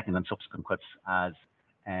second and subsequent cuts as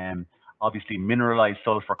obviously mineralized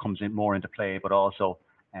sulfur comes in more into play, but also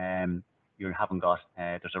you haven't got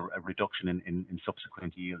there's a reduction in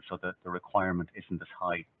subsequent yields, so that the requirement isn't as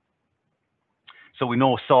high. So we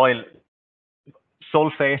know soil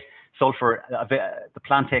sulfate, sulfur, the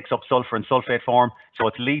plant takes up sulfur in sulfate form, so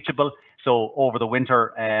it's leachable. So over the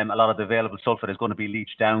winter, a lot of the available sulfur is going to be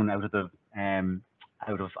leached down out of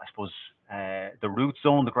I suppose the root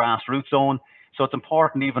zone, the grass root zone. So it's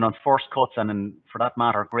important even on first cuts and for that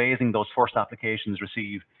matter grazing, those first applications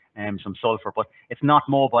receive some sulfur, but it's not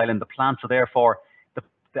mobile in the plant, so therefore the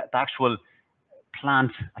actual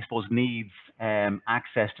plant, I suppose, needs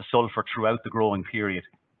access to sulfur throughout the growing period.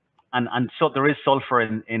 And so there is sulfur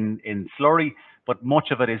in slurry, but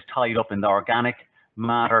much of it is tied up in the organic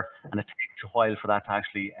matter, and it takes a while for that to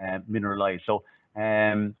actually mineralize. So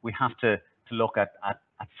we have to look at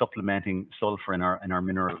supplementing sulfur in our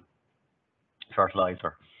mineral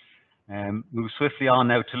fertilizer. Move swiftly on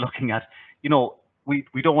now to looking at, you know,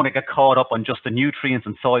 we don't want to get caught up on just the nutrients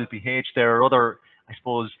and soil pH. There are other, I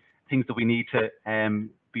suppose, things that we need to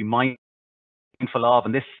be mindful of,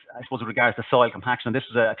 and this, I suppose, with regards to soil compaction. And this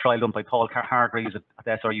was a trial done by Paul Hargreaves at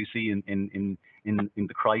SRUC in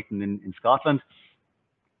the Crichton in Scotland,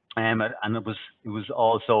 and it was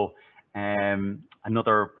also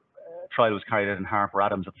another trial was carried out in Harper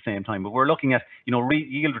Adams at the same time. But we're looking at, you know,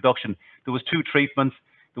 yield reduction. There was 2 treatments.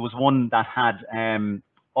 There was one that had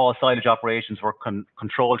all silage operations were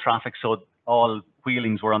controlled traffic, so all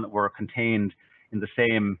wheelings were contained in the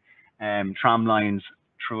same tram lines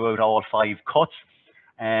throughout all 5 cuts.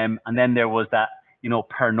 And then there was that,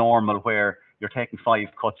 per normal, where you're taking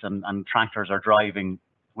 5 cuts and tractors are driving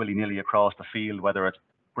willy-nilly across the field, whether it's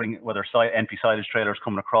empty silage trailers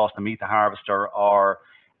coming across to meet the harvester, or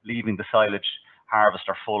leaving the silage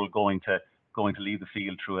harvester full, going to leave the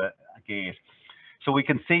field through a gate. So we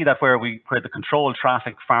can see that where the controlled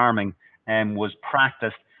traffic farming was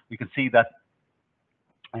practiced, we can see that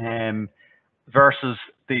versus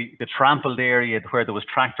the trampled area where there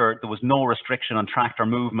was no restriction on tractor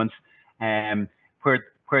movements, where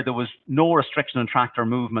there was no restriction on tractor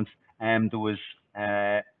movements, there was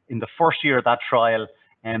in the first year of that trial,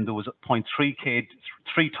 there was 0.3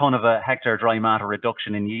 ton of a hectare dry matter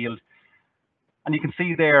reduction in yield. And you can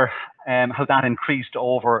see there how that increased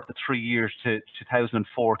over the 3 years to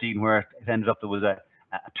 2014, where it ended up there was a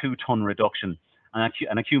 2 ton reduction and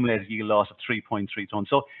an accumulated yield loss of 3.3 tons.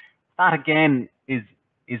 So that again is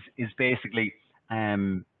basically, I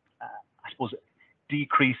suppose,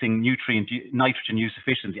 decreasing nitrogen use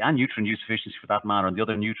efficiency, and nutrient use efficiency for that matter, and the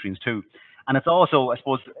other nutrients too. And it's also, I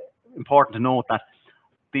suppose, important to note that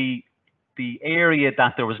the area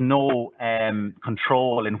that there was no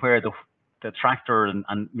control in where the tractor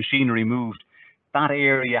and machinery moved, that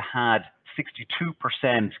area had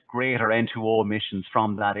 62% greater N2O emissions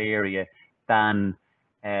from that area than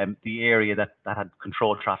the area that had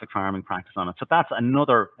controlled traffic farming practice on it. So that's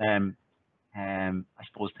another, I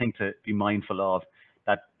suppose, thing to be mindful of,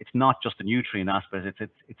 that it's not just a nutrient aspect.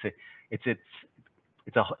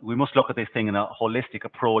 We must look at this thing in a holistic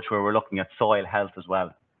approach, where we're looking at soil health as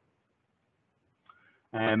well.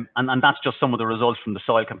 And that's just some of the results from the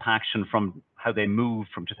soil compaction, from how they moved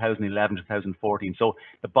from 2011 to 2014. So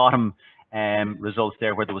the bottom results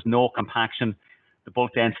there, where there was no compaction, the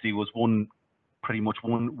bulk density was pretty much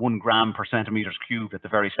one gram per centimeters cubed at the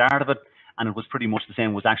very start of it, and it was pretty much the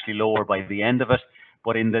same, was actually lower by the end of it.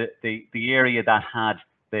 But in the area that had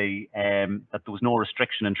that there was no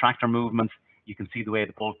restriction in tractor movements, you can see the way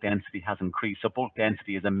the bulk density has increased. So bulk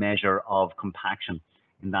density is a measure of compaction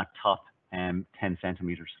in that top 10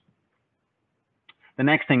 centimeters. The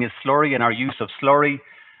next thing is slurry, and our use of slurry.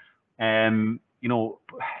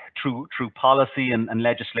 Through policy and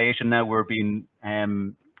legislation now, we're being,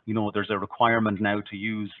 there's a requirement now to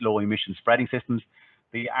use low emission spreading systems.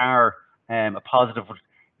 They are a positive.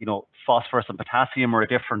 Phosphorus and potassium are a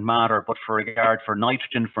different matter, but for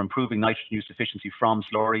nitrogen, for improving nitrogen use efficiency from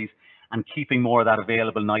slurries, and keeping more of that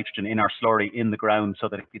available nitrogen in our slurry in the ground so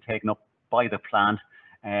that it can be taken up by the plant,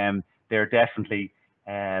 they're definitely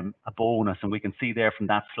a bonus. And we can see there from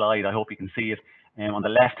that slide, I hope you can see it, on the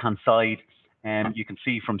left-hand side, you can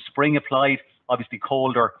see from spring applied, obviously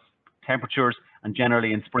colder temperatures, and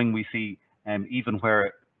generally in spring we see, even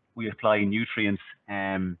where we apply nutrients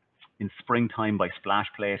in springtime by splash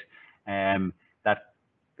plate, that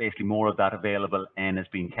basically more of that available N is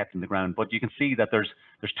being kept in the ground. But you can see that there's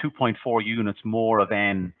 2.4 units more of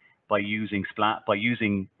N by using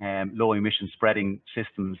low emission spreading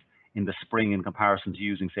systems in the spring in comparison to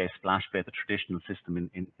using, say, splash plate, the traditional system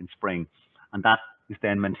in spring. And that is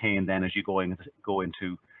then maintained then as you go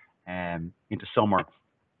into summer.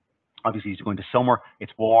 Obviously, as you go into summer,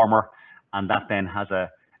 it's warmer, and that then has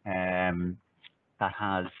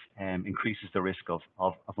increases the risk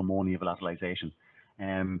of ammonia volatilization.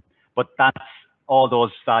 But all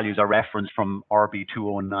those values are referenced from RB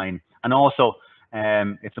 209. And also,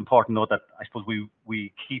 it's important to note that I suppose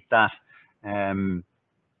we keep that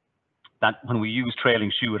that when we use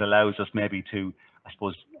trailing shoe, it allows us maybe to, I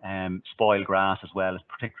suppose, spoil grass as well,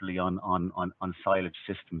 particularly on silage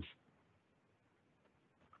systems.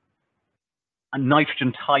 And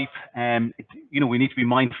nitrogen type, we need to be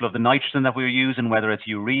mindful of the nitrogen that we're using, whether it's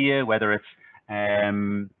urea, whether it's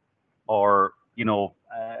calcium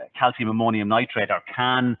ammonium nitrate, or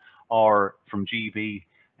CAN, or from GB,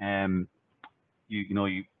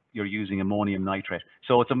 you're using ammonium nitrate.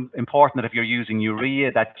 So it's important that if you're using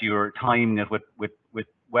urea, that you're timing it with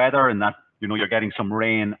weather, and that you're getting some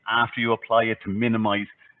rain after you apply it to minimize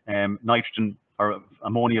nitrogen or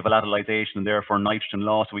ammonia volatilization, and therefore nitrogen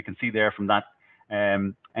loss. So we can see there from that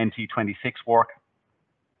NT26 work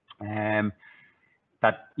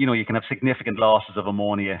that you can have significant losses of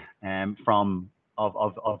ammonia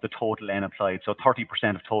of the total N applied, so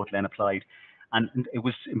 30% of total N applied. And it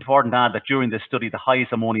was important to add that during this study, the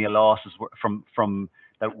highest ammonia losses were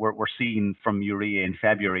seen from urea in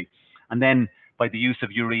February. And then by the use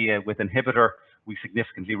of urea with inhibitor, we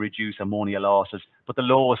significantly reduce ammonia losses. But the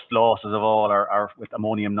lowest losses of all are with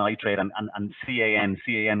ammonium nitrate and CAN.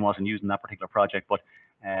 CAN wasn't used in that particular project, but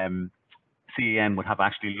CAN would have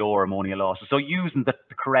actually lower ammonia losses. So using the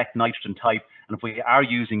correct nitrogen type, and if we are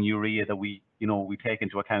using urea, that we take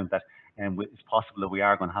into account that it's possible that we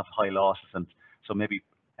are going to have high losses, and so maybe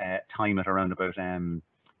time it around about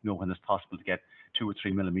when it's possible to get 2 or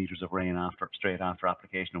 3 millimeters of rain straight after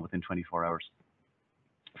application or within 24 hours.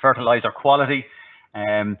 Fertilizer quality,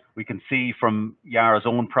 we can see from Yara's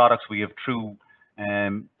own products we have true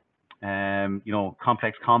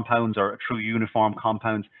complex compounds or true uniform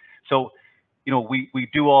compounds. So we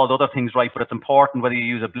do all the other things right, but it's important whether you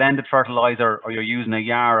use a blended fertilizer or you're using a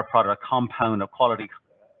Yara product, a compound, a quality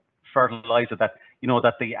fertilizer, that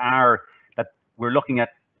that we're looking at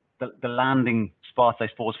the landing spots, I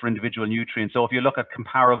suppose, for individual nutrients. So if you look at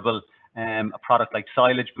comparable a product like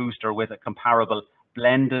Silage Booster with a comparable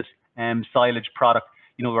blended silage product,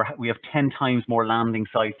 we have 10 times more landing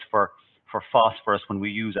sites for phosphorus when we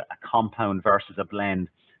use a compound versus a blend.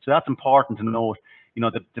 So that's important to note.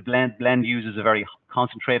 The blend uses a very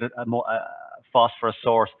concentrated phosphorus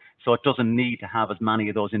source, so it doesn't need to have as many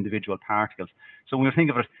of those individual particles. So when we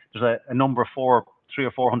think of it, there's a number of 300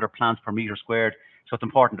 or 400 plants per meter squared, so it's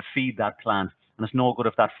important to feed that plant. And it's no good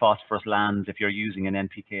if that phosphorus lands, if you're using an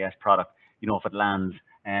NPKS product, if it lands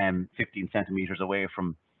 15 centimeters away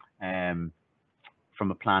from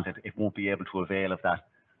a plant, it won't be able to avail of that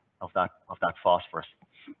phosphorus,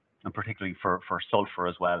 and particularly for sulfur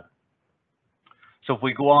as well. So if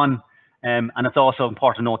we go on, and it's also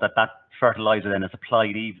important to note that fertilizer then is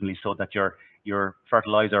applied evenly, so that your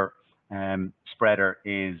fertilizer spreader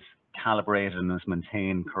is calibrated and is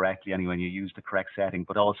maintained correctly anyway, and you use the correct setting,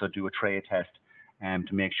 but also do a tray test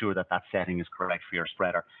to make sure that setting is correct for your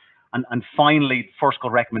spreader. And finally, first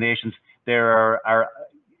cut recommendations. There are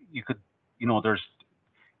there's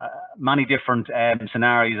many different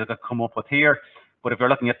scenarios that could come up with here, but if you're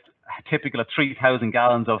looking at typical of 3,000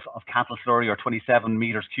 gallons of cattle slurry, or 27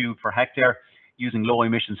 meters cubed per hectare, using low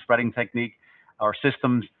emission spreading technique, or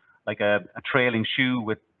systems like a trailing shoe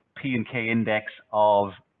with P&K index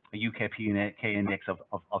of a UK P&K index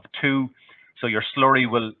of 2. So your slurry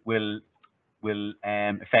will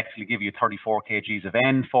effectively give you 34 kgs of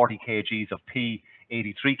N, 40 kgs of P,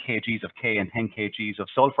 83 kgs of K, and 10 kgs of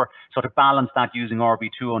sulfur. So to balance that using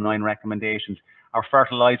RB209 recommendations, our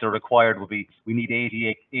fertilizer required will be, we need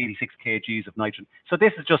 86 kgs of nitrogen. So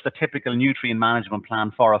this is just a typical nutrient management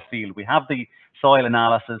plan for a field. We have the soil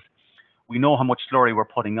analysis. We know how much slurry we're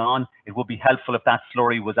putting on. It would be helpful if that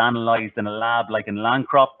slurry was analysed in a lab like in land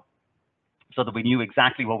crop, so that we knew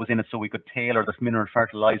exactly what was in it, so we could tailor this mineral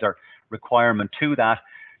fertilizer requirement to that.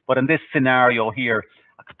 But in this scenario here,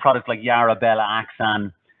 a product like Yara Bella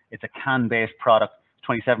Axan, it's a can-based product,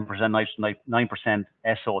 27% nitrogen, 9%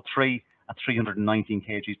 SO3 at 319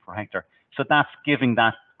 kgs per hectare. So that's giving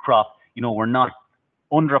that crop, we're not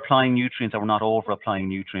under-applying nutrients and we're not over-applying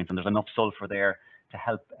nutrients, and there's enough sulfur there to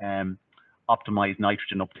help optimize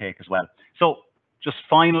nitrogen uptake as well. So just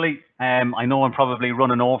finally, I know I'm probably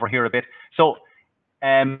running over here a bit. So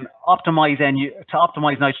to optimize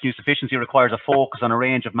nitrogen use efficiency requires a focus on a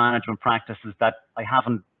range of management practices that we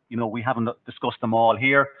haven't discussed them all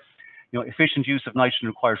here. Efficient use of nitrogen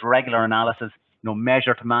requires regular analysis,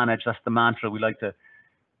 measure to manage. That's the mantra we like to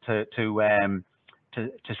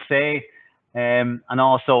say, and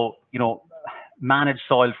also, manage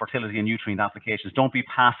soil fertility and nutrient applications. Don't be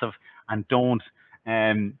passive, and don't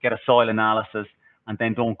get a soil analysis and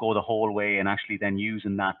then don't go the whole way and actually then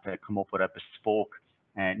using that to come up with a bespoke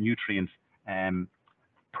nutrient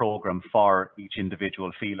program for each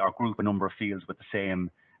individual field, or group a number of fields with the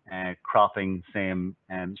same cropping, same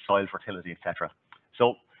soil fertility, etc.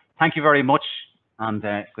 So thank you very much, and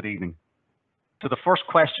good evening. So the first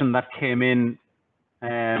question that came in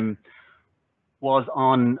was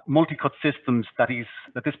on multi-cut systems, that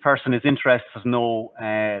this person is interested to know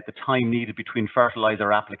the time needed between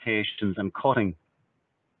fertilizer applications and cutting.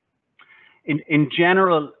 In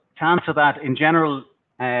general, to answer that, in general,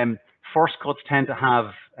 first cuts tend to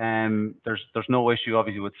have, there's no issue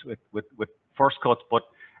obviously with first cuts, but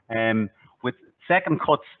with second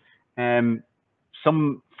cuts,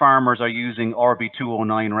 some farmers are using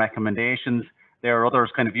RB209 recommendations. There are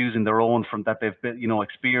others kind of using their own from that they've been,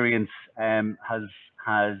 experience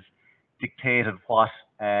has dictated what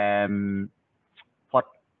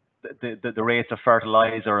the rates of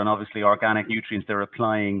fertilizer and obviously organic nutrients they're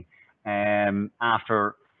applying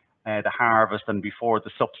after the harvest and before the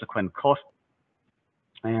subsequent cut.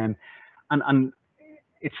 And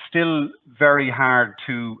it's still very hard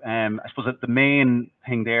to, I suppose that the main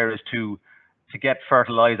thing there is to get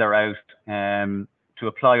fertilizer out, to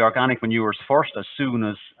apply organic manures first as soon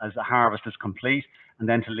as the harvest is complete, and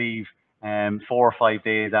then to leave 4 or 5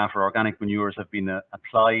 days after organic manures have been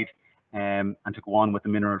applied, and to go on with the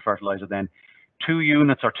mineral fertilizer then. 2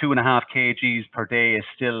 units or 2.5 kgs per day is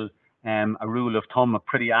still a rule of thumb, a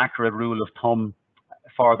pretty accurate rule of thumb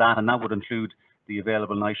for that, and that would include the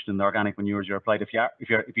available nitrogen, the organic manures you're applied. If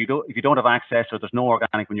you don't have access, or there's no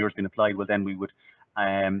organic manures being applied, well then we would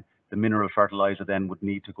the mineral fertilizer then would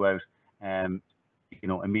need to go out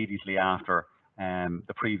immediately after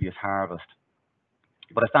the previous harvest.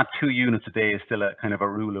 But if that 2 units a day is still a kind of a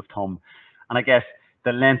rule of thumb, and I guess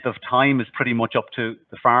the length of time is pretty much up to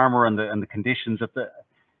the farmer and the conditions of the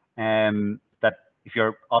that if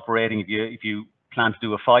you're operating, if you plan to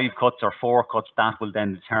do a 5 cuts or 4 cuts, that will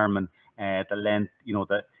then determine the length,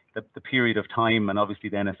 the period of time. And obviously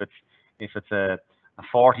then if it's a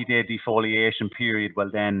 40-day defoliation period, well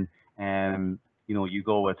then you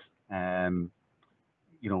go with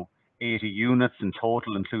 80 units in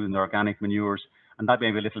total, including the organic manures, and that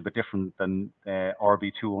may be a little bit different than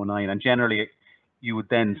RB209. And generally, you would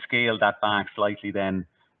then scale that back slightly then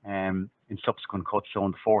in subsequent cuts, so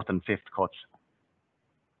in the 4th and 5th cuts.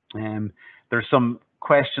 There's some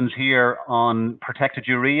questions here on protected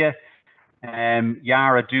urea.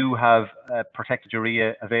 Yara do have protected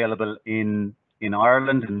urea available in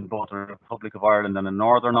Ireland, in both the Republic of Ireland and in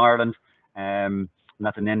Northern Ireland, and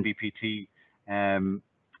that's an NBPT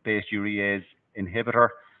based urease inhibitor.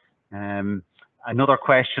 Another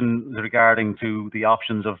question regarding to the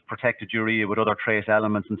options of protected urea with other trace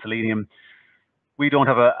elements and selenium. We don't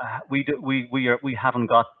have we haven't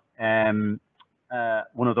got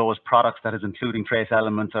one of those products that is including trace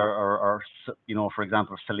elements or for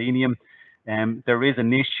example, selenium. There is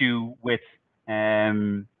an issue with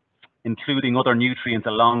including other nutrients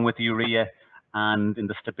along with the urea and in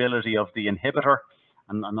the stability of the inhibitor,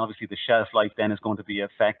 and obviously the shelf life then is going to be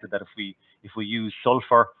affected. That if we use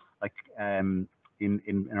sulfur, like in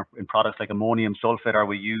products like ammonium sulfate, or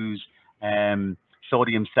we use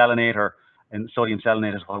sodium selenate, and sodium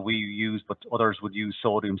selenate is what we use, but others would use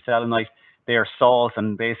sodium selenite. They are salts,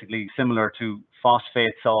 and basically similar to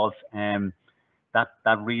phosphate salts,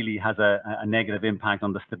 that really has a negative impact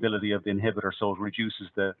on the stability of the inhibitor, so it reduces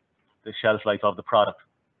the shelf life of the product.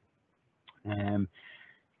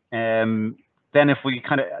 Then if we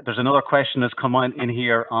there's another question that's come in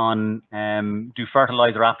here on do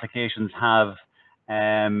fertilizer applications have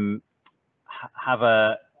an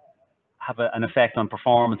effect on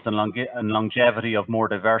performance and longevity of more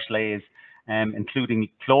diverse layers, including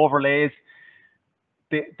clover layers?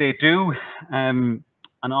 They do, and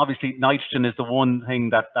obviously nitrogen is the one thing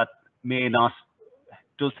that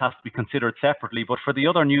does have to be considered separately. But for the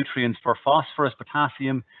other nutrients, for phosphorus,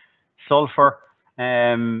 potassium, sulfur,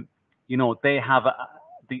 they have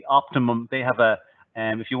the optimum. They have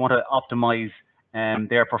if you want to optimize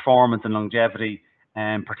their performance and longevity,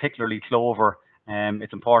 particularly clover,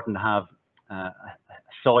 it's important to have a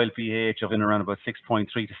soil pH of in around about 6.3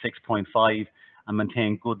 to 6.5 and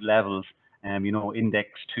maintain good levels. Index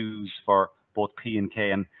 2s for both P and K,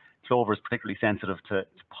 and clover is particularly sensitive to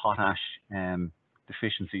potash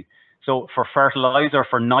deficiency. So for fertilizer,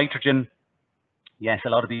 for nitrogen, yes, a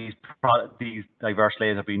lot of these diverse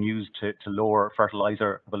layers have been used to lower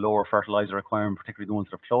fertilizer, of a lower fertilizer requirement, particularly the ones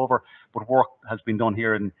that have clover. But work has been done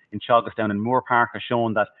here in Teagasc down in Moore Park has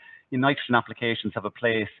shown that nitrogen applications have a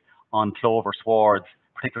place on clover swards,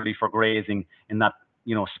 particularly for grazing in that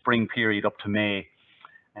spring period up to May,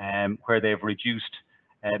 where they've reduced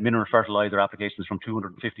mineral fertilizer applications from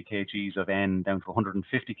 250 kgs of N down to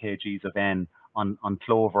 150 kgs of N on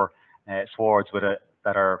clover swards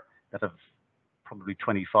that have probably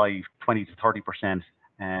 20 to 30%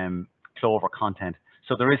 clover content.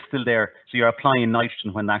 So there is still there. So you're applying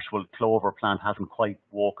nitrogen when the actual clover plant hasn't quite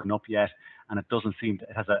woken up yet, and it doesn't seem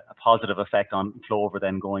it has a positive effect on clover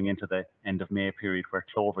then going into the end of May period, where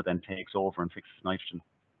clover then takes over and fixes nitrogen.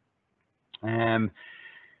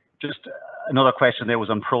 Just another question there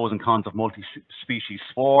was on pros and cons of multi-species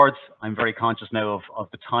swards. I'm very conscious now of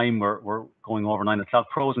the time. We're going over 9 o'clock.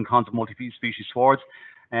 Pros and cons of multi-species swards.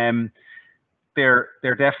 There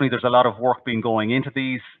definitely, there's a lot of work being going into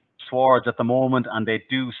these swards at the moment, and they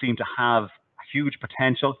do seem to have huge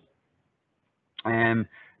potential to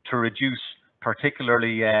reduce,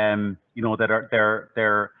 particularly that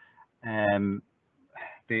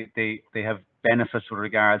they have benefits with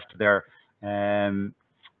regards to their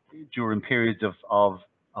during periods of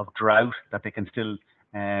drought, that they can still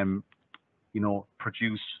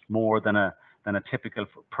produce more than a typical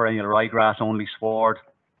perennial ryegrass only sward.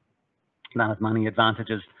 That has many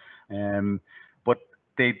advantages, but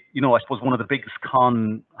I suppose one of the biggest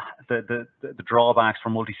the drawbacks for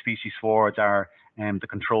multi-species swards are the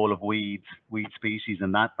control of weed species,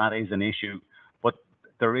 and that is an issue. But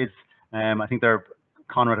there is, I think they're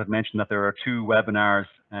Conrad had mentioned that there are 2 webinars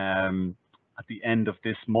at the end of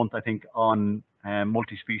this month, I think, on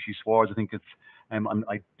multi-species swards. I think it's,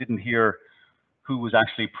 I didn't hear who was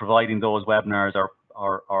actually providing those webinars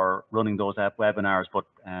or running those webinars, but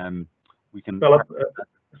we can. Philip,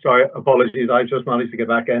 sorry, apologies, I just managed to get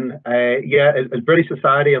back in. Yeah, it's British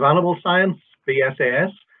Society of Animal Science,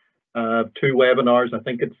 BSAS. 2 webinars. I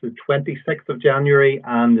think it's the 26th of January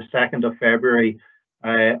and the 2nd of February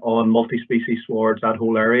on multi-species swards, that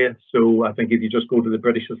whole area. So I think if you just go to the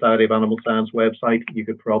British Society of Animal Science website, you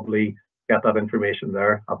could probably get that information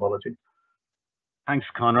there. Apologies. Thanks,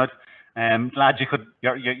 Conrad. Glad you could.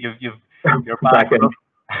 You're back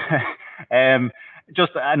in.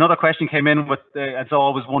 Just another question came in with, as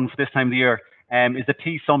always, one for this time of the year. Is the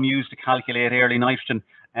T-sum used to calculate early nitrogen?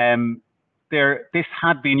 This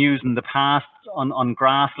had been used in the past on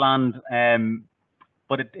grassland,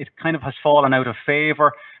 but it kind of has fallen out of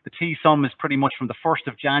favour. The T-sum is pretty much from the 1st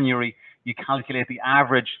of January. You calculate the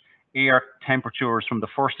average air temperatures from the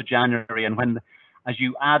 1st of January, and as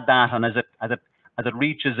you add that, and as it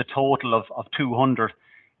reaches a total of 200,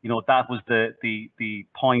 you know, that was the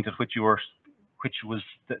point at which was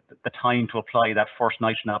the time to apply that first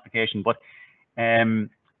nitrogen application. But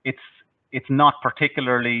it's not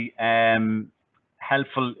particularly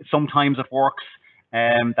helpful. Sometimes it works,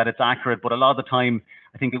 that it's accurate, but a lot of the time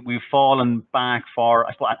I think we've fallen back for,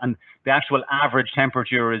 and the actual average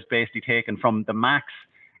temperature is basically taken from the max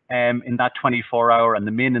in that 24-hour and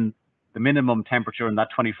the minimum temperature in that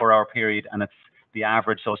 24-hour period, and it's the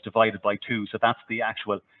average, so it's divided by 2. So that's the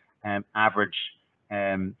actual average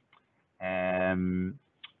air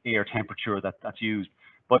temperature that's used.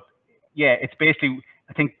 But yeah, it's basically,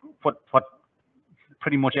 I think what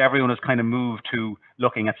pretty much everyone has kind of moved to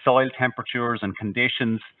looking at soil temperatures and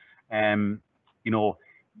conditions. You know,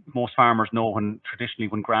 most farmers know traditionally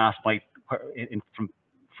when grass might,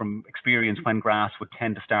 from experience, when grass would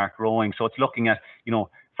tend to start growing. So it's looking at, you know,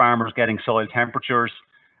 farmers getting soil temperatures,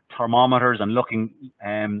 thermometers, and looking,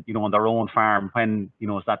 you know, on their own farm when, you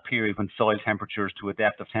know, is that period when soil temperatures to a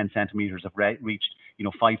depth of 10 centimeters have reached, you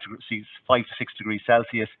know, 5 to 6 degrees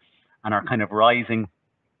Celsius and are kind of rising,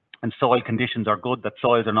 and soil conditions are good, that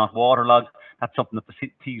soils are not waterlogged. That's something that the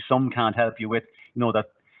T-sum can't help you with, you know, that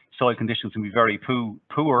soil conditions can be very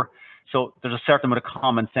poor. So there's a certain amount of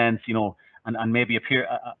common sense, you know, and maybe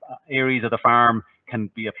areas of the farm can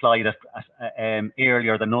be applied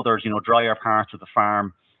earlier than others, you know, drier parts of the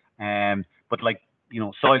farm. But like, you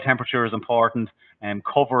know, soil temperature is important, and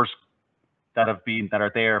covers that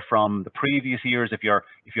are there from the previous years. If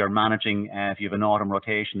you're managing, if you have an autumn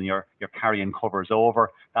rotation, you're carrying covers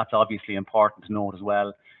over. That's obviously important to note as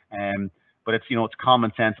well. But it's, you know, it's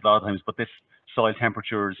common sense a lot of times. But this soil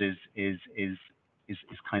temperatures is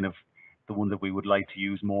kind of the one that we would like to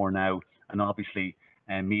use more now, and obviously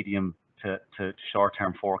medium to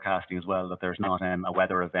short-term forecasting as well, that there's not a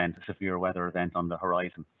weather event, a severe weather event on the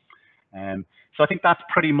horizon. So I think that's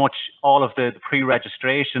pretty much all of the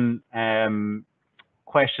pre-registration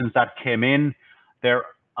questions that came in.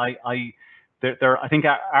 I think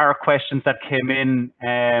are questions that came in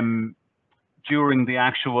during the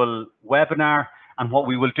actual webinar, and what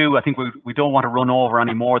we will do, I think we don't want to run over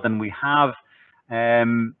any more than we have,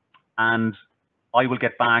 and I will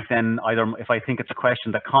get back then, either if I think it's a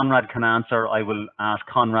question that Conrad can answer, I will ask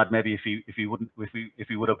Conrad maybe if he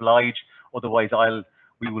would oblige. Otherwise,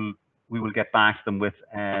 we will get back to them with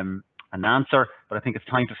an answer. But I think it's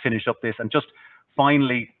time to finish up this. And just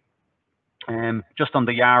finally, just on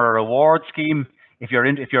the Yarra reward scheme, if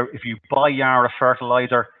you buy Yarra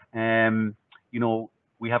fertilizer, you know,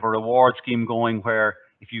 we have a reward scheme going where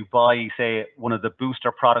if you buy, say, one of the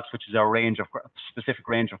booster products, which is our specific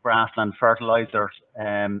range of grassland fertilizers,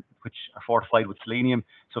 which are fortified with selenium.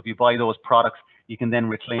 So if you buy those products, you can then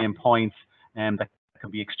reclaim points that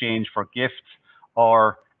can be exchanged for gifts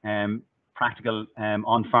or practical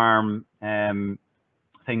on-farm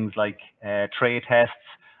things like tray tests,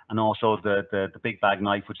 and also the big bag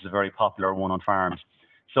knife, which is a very popular one on farms.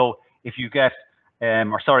 So if you get,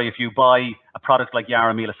 if you buy a product like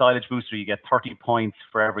Yarra Meal Silage Booster, you get 30 points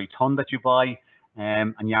for every ton that you buy,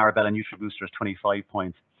 and Yarra Bella Nutri Booster is 25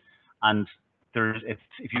 points. And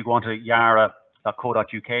if you go onto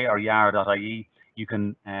yarra.co.uk or yarra.ie, you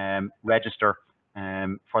can register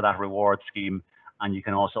for that reward scheme, and you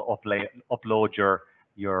can also upload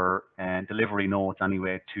your delivery notes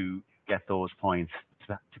anyway to get those points,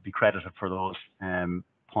 to be credited for those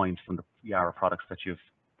points from the Yarra products that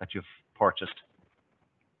you've purchased.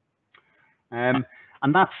 And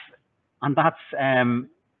that's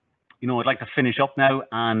you know, I'd like to finish up now,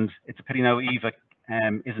 and it's a pity now Eva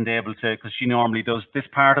isn't able to, because she normally does this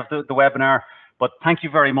part of the webinar, But thank you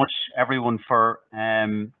very much, everyone, for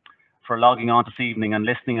logging on this evening and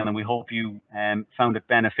listening, and we hope you found it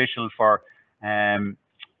beneficial for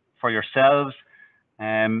yourselves.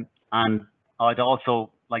 And I'd also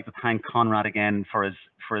like to thank Conrad again for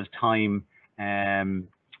his time and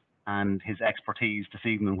his expertise this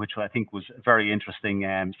evening, which I think was a very interesting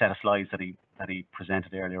set of slides that he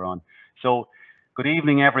presented earlier on. So good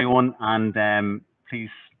evening, everyone, and please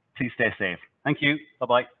stay safe. Thank you.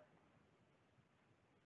 Bye-bye.